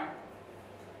 No.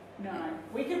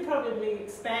 We could probably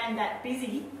expand that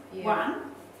busy one.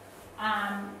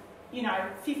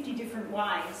 50 different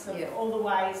ways of all the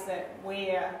ways that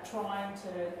we're trying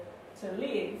to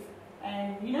live.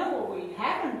 And you know what we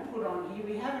haven't put on here?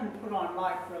 We haven't put on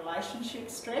like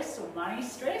relationship stress or money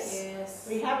stress. Yes.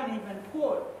 We haven't even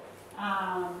put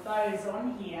those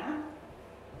on here.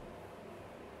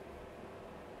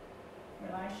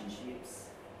 Relationships.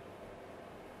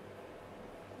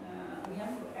 We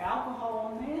haven't put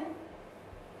alcohol on there.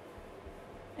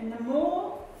 And the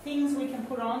more things we can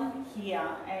put on here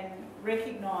and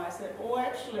recognise that,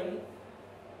 actually,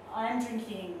 I'm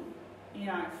drinking,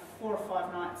 4 or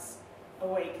 5 nights a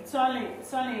week. It's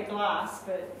only a glass,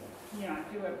 but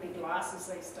people have big glasses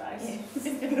these days.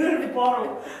 Yeah. A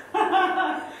bottle.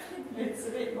 It's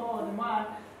a bit more than one.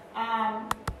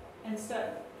 And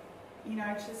so,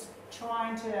 just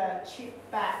trying to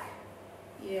chip back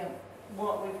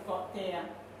what we've got there.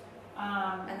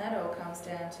 And that all comes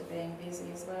down to being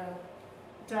busy as well.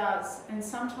 Does. And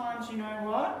sometimes, you know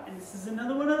what, and this is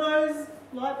another one of those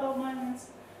light bulb moments,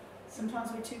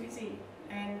 sometimes we're too busy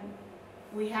and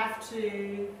we have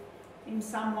to, in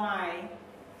some way,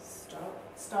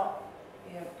 stop.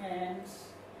 Yeah. And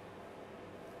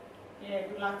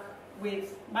good luck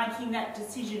with making that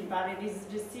decision, but it is a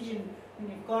decision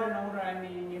when you've got an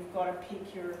autoimmune, you've got to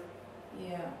pick your...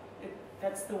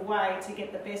 That's the way to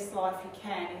get the best life you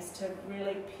can, is to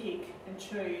really pick and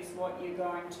choose what you're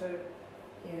going to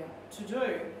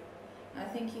do. I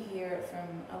think you hear it from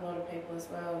a lot of people as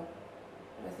well.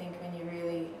 But I think when you're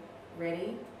really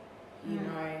ready, you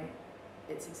know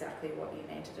it's exactly what you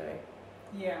need to do.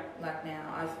 Yeah. Like now,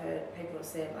 I've heard people have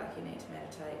said, like, you need to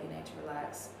meditate, you need to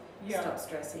relax, stop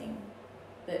stressing.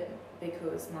 But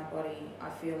because my body,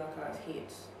 I feel like I've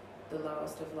hit the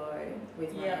lowest of low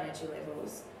with my energy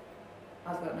levels,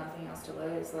 I've got nothing else to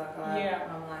lose. Like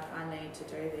I'm like, I need to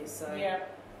do this. So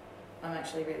I'm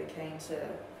actually really keen to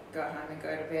go home and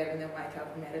go to bed and then wake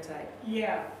up and meditate.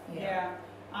 Yeah.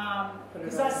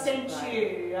 Because I sent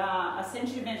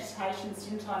you meditations,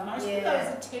 didn't I? Most of those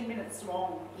are 10 minutes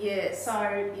long. Yes. So,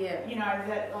 you know,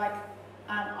 that like,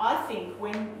 I think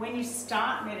when you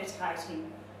start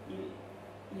meditating,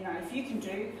 you know, if you can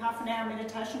do half an hour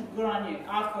meditation, good on you.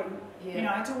 I couldn't. Yeah. You know,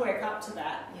 I had to work up to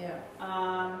that. Yeah.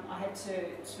 I had to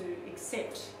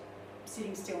accept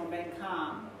sitting still and being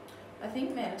calm. I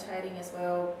think meditating as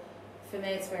well, for me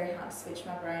it's very hard to switch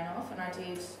my brain off, and I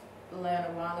did learn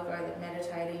a while ago that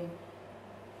meditating,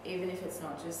 even if it's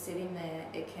not just sitting there,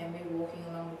 it can be walking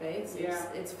along the beats. Yeah.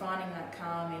 It's finding that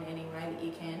calm in any way that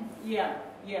you can. Yeah,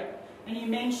 yeah. And you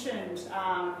mentioned,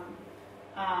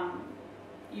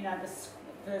 you know,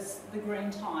 the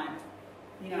green time.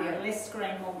 You know, less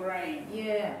screen, more green.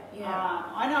 Yeah, yeah.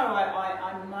 I know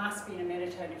I must be in a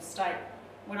meditative state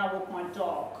when I walk my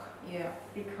dog. Yeah.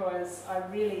 Because I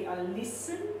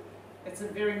listen. It's a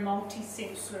very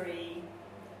multi-sensory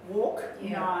walk. Yeah.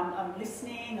 You know, I'm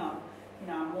listening.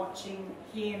 I'm watching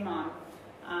him.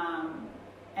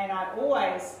 And I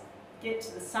always get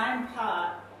to the same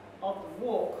part of the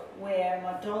walk where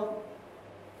my dog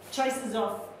chases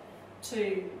off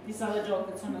to this other dog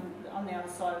that's on the other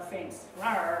side of the fence.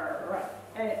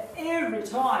 And every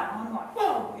time I'm like,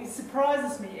 whoa! It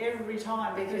surprises me every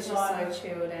time because you're so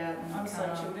chilled out. I'm so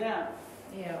chilled out.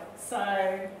 Yeah.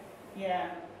 So, yeah.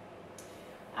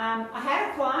 I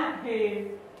had a client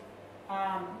who,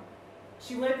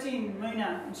 she worked in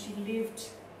Moona and she lived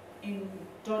in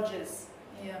Dodgers.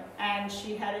 Yeah. And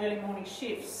she had early morning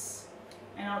shifts.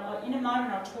 And in a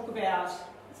moment I'll talk about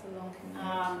it's a long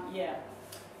commute.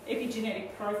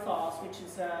 Epigenetic profiles, which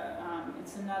is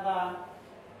it's another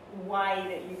way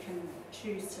that you can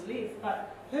choose to live.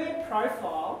 But her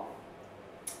profile,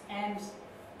 and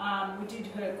we did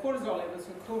her cortisol levels.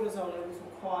 Her cortisol levels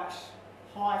were quite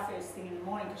high first thing in the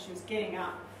morning because she was getting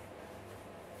up,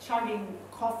 chugging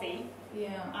coffee.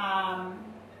 Yeah.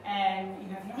 And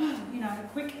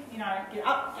quick, get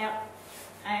up, out,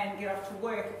 and get off to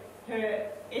work. Her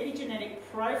epigenetic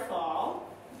profile,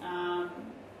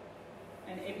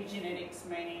 and epigenetics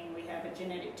meaning we have a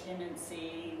genetic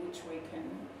tendency which we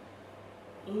can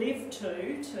live to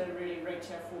really reach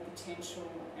our full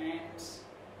potential, and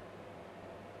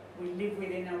we live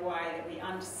within a way that we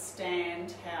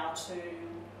understand how to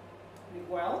live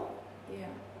well. Yeah.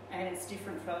 And it's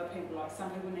different for other people. Like some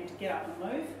people need to get up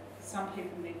and move. Some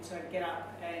people need to get up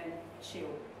and chill.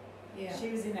 Yeah.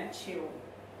 She was in that chill,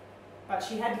 but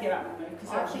she had to get up and move because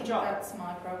that was her job. That's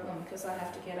my problem, because I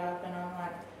have to get up and I'm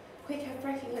like, quick, have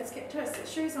breaking, let's get dressed, get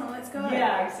shoes on, let's go.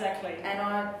 Yeah, exactly. And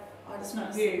I just want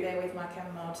to sit there with my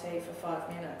chamomile tea for 5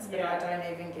 minutes, but I don't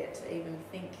even get to even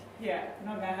think. Yeah,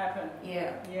 not going to happen.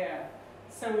 Yeah. Yeah.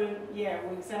 So we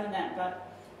examined that, but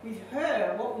with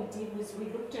her, what we did was we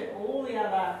looked at all the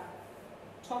other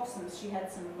toxins. She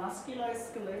had some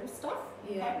musculoskeletal stuff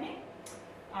happening.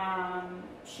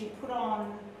 She put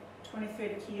on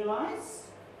 20-30 kilos,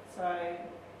 so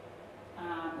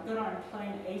got on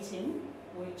clean eating,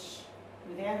 which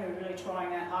without her really trying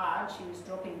that hard, she was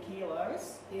dropping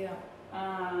kilos. Yeah.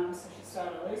 So she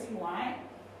started losing weight.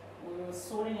 We were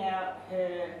sorting out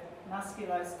her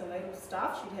musculoskeletal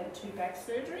stuff. She'd had 2 back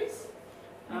surgeries.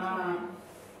 Okay.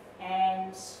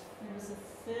 And there was a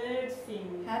third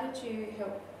thing. How did you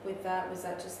help with that? Was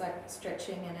that just like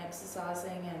stretching and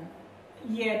exercising and?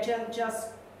 Yeah,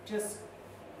 just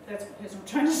that's what personal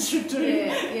trainers should do.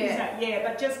 Yeah.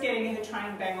 But just getting her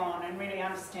training bang on and really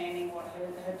understanding what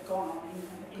had gone on in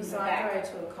because the I back. go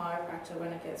to a chiropractor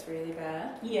when it gets really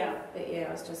bad. Yeah. But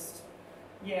I was just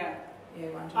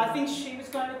wondering. I think she was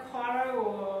going to chiro,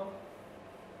 or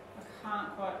I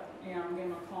can't quite. I'm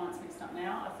getting my clients mixed up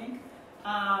now, I think.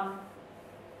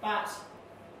 But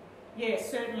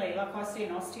certainly, like I see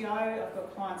an osteo, I've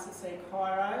got clients that see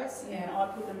chiros, and I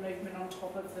put the movement on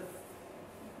top of the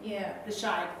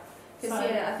shape. Because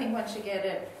I think once you get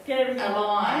everything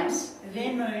aligned,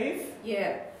 then you move.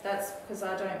 Yeah, that's because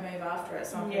I don't move after it,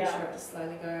 so I'm pretty sure it just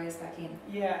slowly goes back in.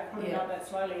 Yeah, probably not that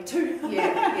slowly too. So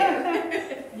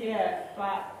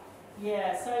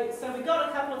we got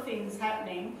a couple of things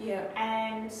happening. Yeah.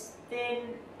 And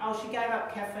then she gave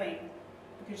up caffeine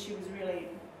because she was really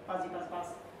buzz.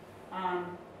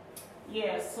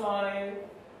 So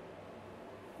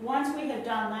once we had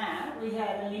done that, we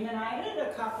had eliminated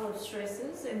a couple of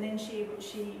stresses, and then she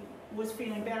was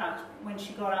feeling better when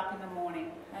she got up in the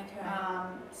morning. Okay.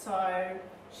 So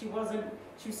she was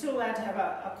still allowed to have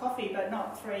a coffee, but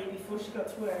not 3 before she got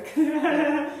to work,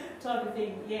 type of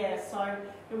thing. Yeah. So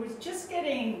it was just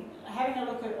having a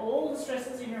look at all the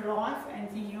stresses in your life and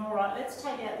thinking, all right, let's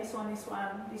take out this one, and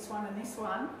this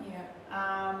one.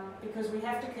 Yeah. Because we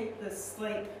have to keep the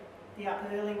sleep the up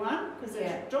early one, because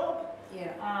that's your job.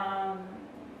 Yeah.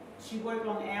 She worked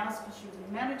long hours because she was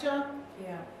a manager.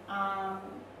 Yeah.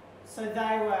 So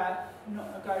they were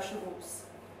not negotiables.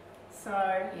 So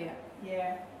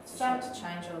yeah. So she had to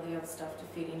change all the other stuff to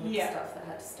fit in with the stuff that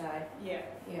had to stay. Yeah.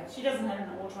 Yeah. She doesn't have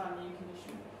an autoimmune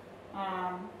condition.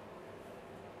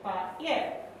 But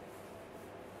yeah,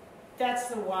 that's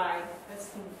the way. That's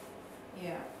the.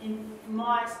 Yeah. In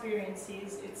my experience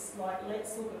is it's like,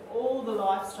 let's look at all the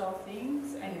lifestyle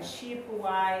things and chip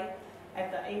away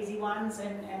at the easy ones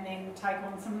and then take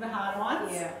on some of the harder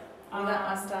ones. Yeah. Well,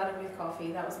 I started with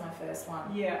coffee. That was my first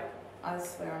one. Yeah. I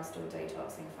swear I'm still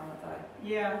detoxing from it though.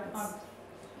 Yeah.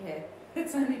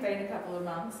 It's only been a couple of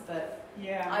months, but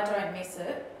I don't miss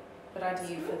it. But I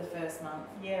did for the first month.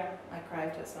 Yeah. I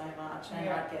craved it so much and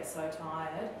I'd get so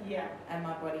tired. Yeah. And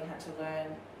my body had to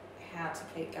learn how to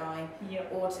keep going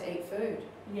Yep. or to eat food.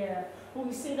 Yeah. Well,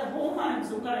 you see, the hormones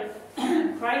will go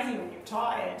crazy when you're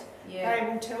tired. Yeah. They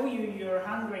will tell you you're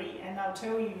hungry and they'll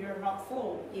tell you you're not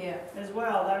full. Yeah. As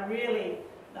well. They're really,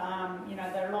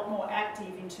 they're a lot more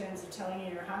active in terms of telling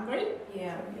you you're hungry.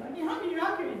 Yeah. So you're hungry, you're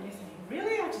hungry. And you're thinking,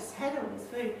 really? I just had all this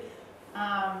food.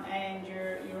 And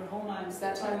your hormones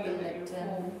that tell you that you're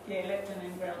full. Yeah, leptin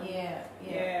and ghrelin.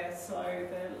 Yeah. So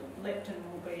the leptin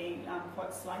will be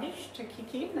quite sluggish to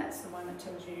kick in. That's the one that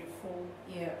tells you you're full.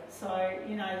 Yeah. So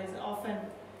there's often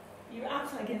you're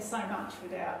up against so much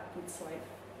without good sleep.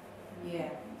 Yeah.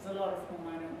 There's a lot of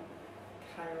hormonal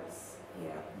chaos.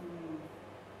 Yeah.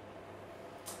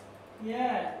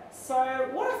 Yeah. So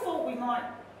what I thought we might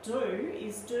do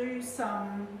is do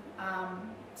some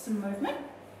movement.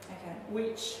 Okay.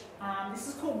 Which this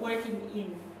is called working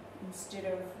in instead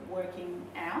of working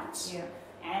out. Yeah.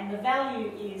 And the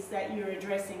value is that you're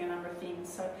addressing a number of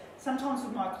things. So sometimes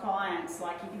with my clients,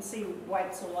 like you can see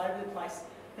weights all over the place.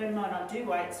 They might not do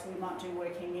weights, we might do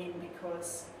working in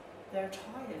because they're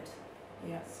tired.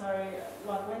 Yeah. So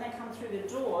like when they come through the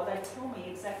door, they tell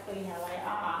me exactly how they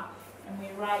are and we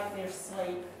rate their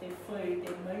sleep, their food,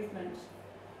 their movement,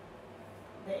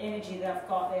 the energy they've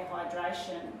got, their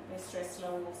hydration, their stress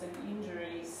levels and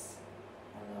injuries.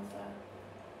 I love that.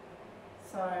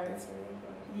 So that's really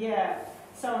good. Yeah.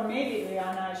 So immediately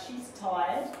I know she's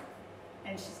tired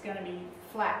and she's going to be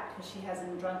flat because she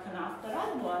hasn't drunk enough, but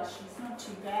otherwise she's not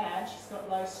too bad. She's got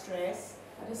low stress.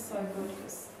 That is so good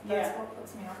because that's what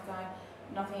puts me off going,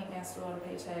 nothing against a lot of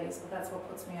PTs, but that's what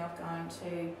puts me off going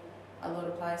to a lot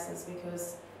of places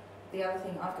because the other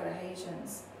thing, I've got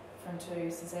adhesions from 2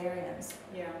 cesareans.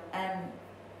 Yeah. And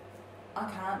I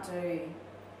can't do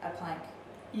a plank.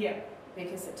 Yeah.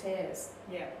 Because it tears.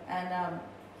 Yeah. And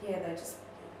they just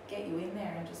get you in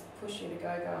there and just push you to go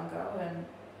and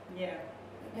yeah.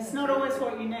 It's not always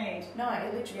what you need. No,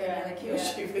 it literally nearly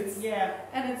kills you. It's,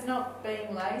 and it's not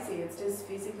being lazy, it's just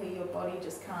physically your body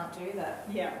just can't do that.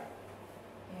 Yeah.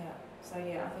 Yeah. So I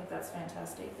think that's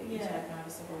fantastic that you take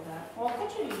notice of all that. Well, I've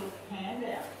got your little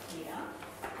handout here.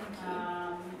 Thank you.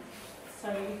 So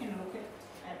you can look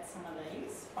at some of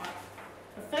these. But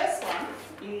the first one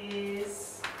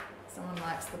is... Someone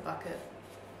likes the bucket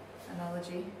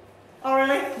analogy. Oh,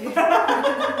 really?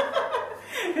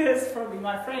 It's probably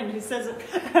my friend who says it.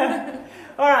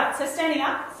 All right, so standing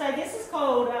up. So this is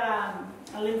called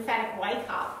a lymphatic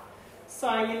wake-up.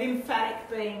 So your lymphatic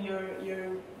being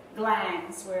your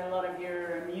glands, where a lot of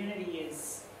your immunity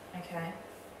is. Okay.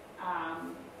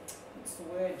 What's the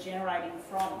word? Generating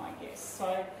from, I guess.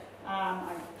 So I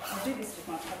do this with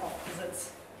my top off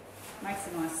because it makes a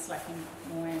nice slapping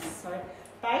noise. So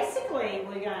basically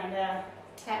we're going to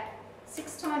tap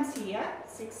 6 times here,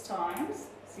 6 times,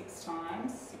 6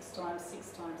 times, 6 times,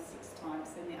 6 times, 6 times,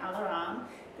 then the other arm,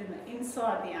 then the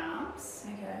inside the arms.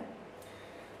 Okay.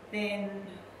 Then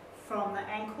from the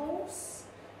ankles,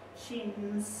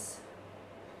 shins,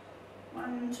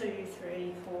 1, 2,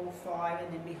 3, 4, 5,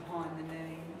 and then behind the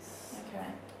knees. Okay.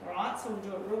 Alright, so we'll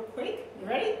do it real quick. You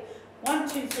ready? 1,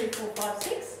 2, 3, 4, 5,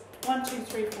 6. 1, 2,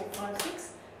 3, 4, 5,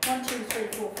 6. 1, 2, 3,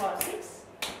 4, 5, 6.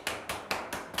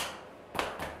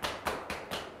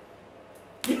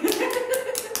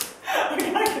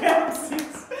 Okay, count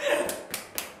 6.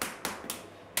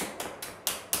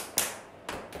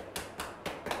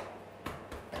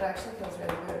 It actually feels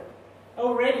really good.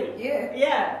 Already? Yeah.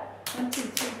 Yeah. 1, 2,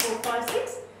 3, 4, 5,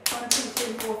 6. 1, 2,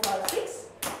 3, 4, 5, 6.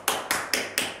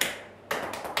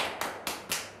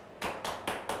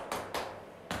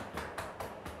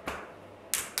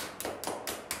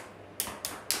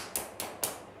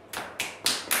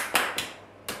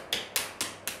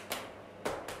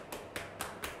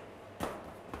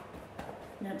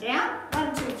 Now down.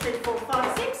 1, 2, 3, 4,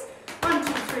 5, 6. 1,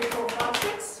 2, 3, 4, 5,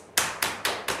 6.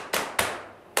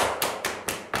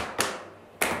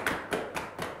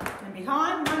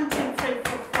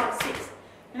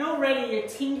 already a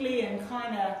tingly and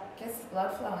kind of, Gets the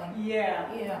blood flowing.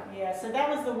 yeah. Yeah. Yeah, so that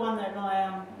was the one that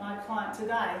my client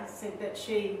today said that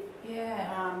she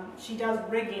does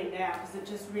regularly now because it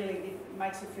just really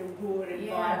makes her feel good and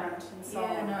vibrant and so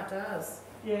on. Yeah, no, it does.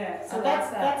 Yeah, so I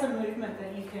like that's that. a movement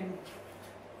that you can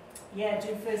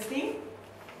do first thing.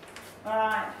 All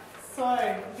right, so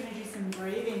we're going to do some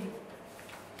breathing.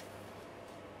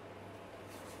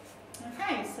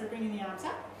 Okay, so bringing the arms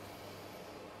up.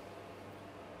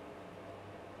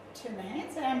 Turn the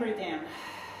hands and breathe down.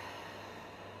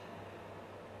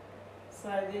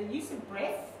 So the use of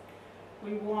breath,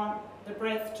 we want the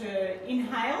breath to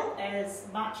inhale as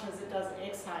much as it does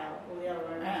exhale, or the other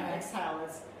way around. Okay. Exhale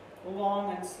as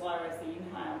long and slow as the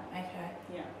inhale. Okay.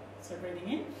 Yeah, so breathing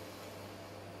in.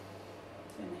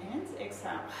 Turn the hands,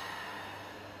 exhale.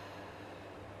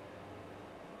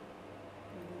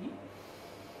 Breathing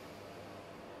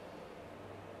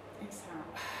in. Exhale.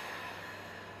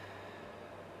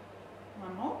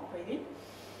 One more, breathe in.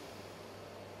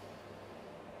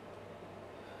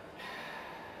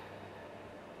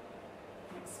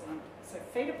 Next one. So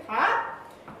feet apart.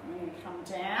 I'm going to come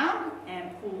down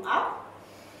and pull up.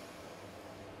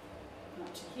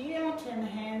 Up to here, turn the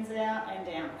hands out and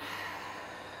down.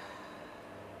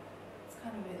 It's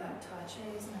kind of a bit like Tai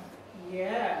Chi, isn't it?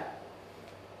 Yeah.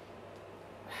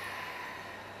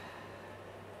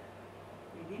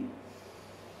 Breathe in.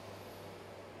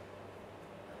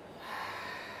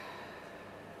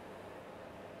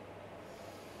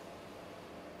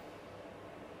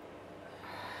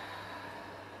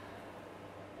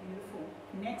 Beautiful.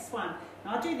 Next one.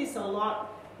 Now, I do this a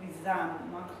lot with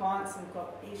my clients who've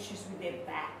got issues with their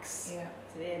backs. Yeah.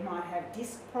 So they might have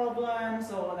disc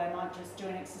problems, or they might just do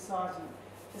an exercise and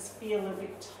just feel a little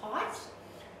bit tight.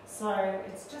 So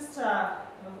it's just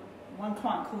one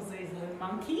client calls these the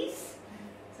monkeys.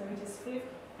 So we just flip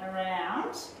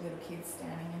around. Little kids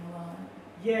standing in a line.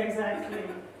 Yeah, exactly.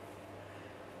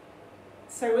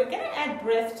 So we're going to add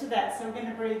breath to that. So we're going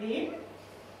to breathe in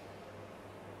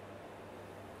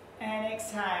and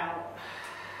exhale.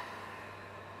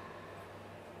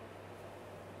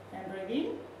 And breathe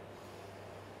in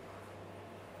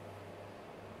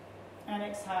and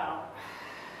exhale.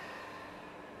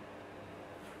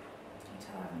 You can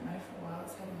tell I haven't moved for a while.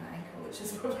 It's hurting my ankle, which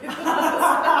is probably the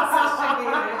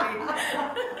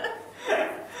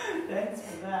Thanks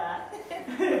for that.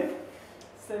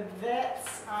 So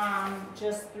that's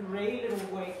just 3 little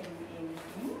working in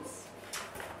things.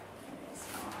 There's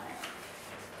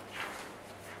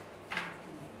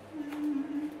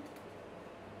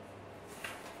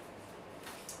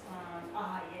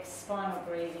yes, spinal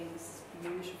breathing's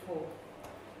beautiful.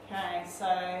 Okay, so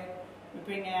we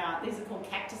bring out, these are called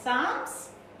cactus arms.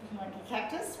 Like a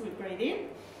cactus, we breathe in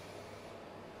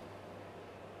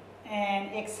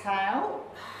and exhale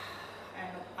and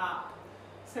up.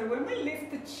 So when we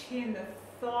lift the chin, the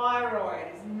thyroid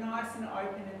is nice and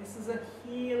open, and this is a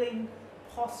healing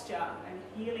posture and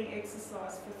healing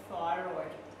exercise for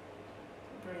thyroid.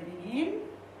 Breathing in.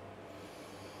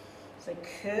 So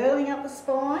curling up the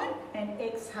spine and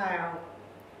exhale.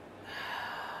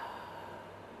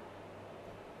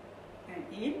 And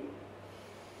in.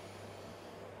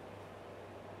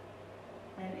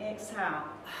 And exhale.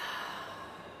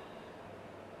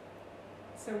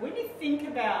 So when you think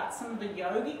about some of the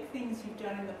yogic things you've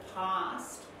done in the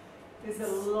past, there's a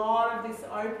lot of this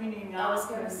opening up. I was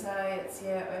going to say, it's,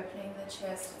 opening the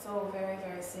chest. It's all very,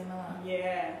 very similar.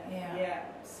 Yeah.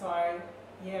 So,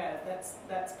 yeah,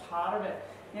 that's part of it.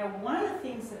 Now, one of the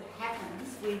things that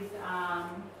happens with,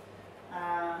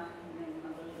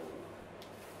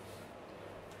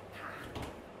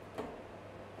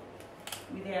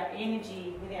 with our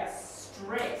energy, with our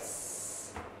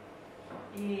stress,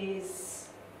 is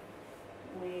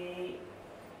we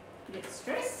get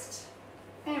stressed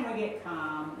and we get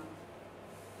calm,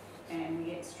 and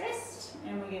we get stressed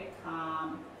and we get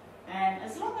calm, and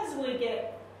as long as we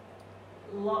get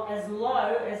as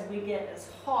low as we get as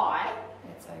high,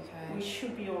 it's okay. We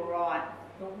should be all right.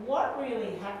 But what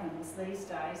really happens these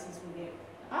days is we get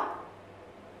up,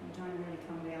 we don't really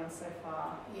come down so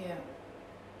far. Yeah.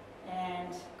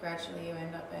 And gradually you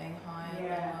end up being higher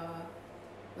and lower,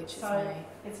 which is so me.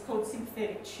 it's called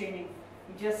sympathetic tuning.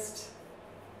 You just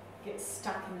get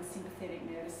stuck in the sympathetic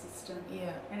nervous system.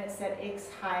 Yeah. And it's that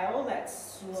exhale, that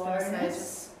slowness. I was going to say,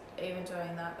 just even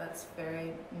doing that, that's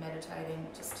very meditating,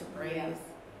 just to breathe,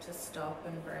 to stop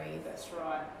and breathe. That's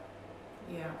right.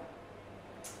 Yeah.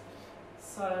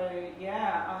 So,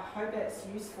 I hope that's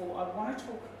useful. I want to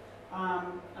talk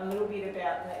a little bit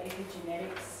about the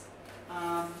epigenetics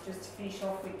just to finish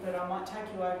off with, but I might take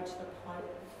you over to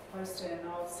the post it, and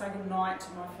I'll say goodnight to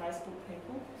my Facebook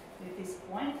people at this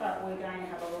point, but we're going to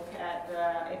have a look at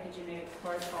the epigenetic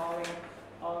profiling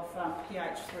of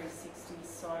pH360.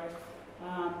 So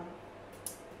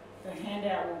the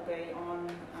handout will be on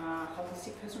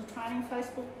Holistic Personal Training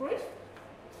Facebook group,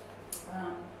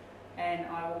 and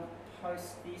I will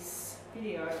post this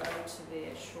video over to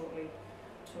there shortly.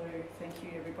 So thank you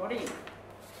everybody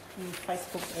in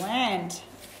Facebook land.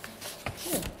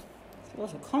 Ooh, there's a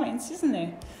lot of comments, isn't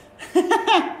there?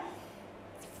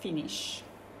 Finish.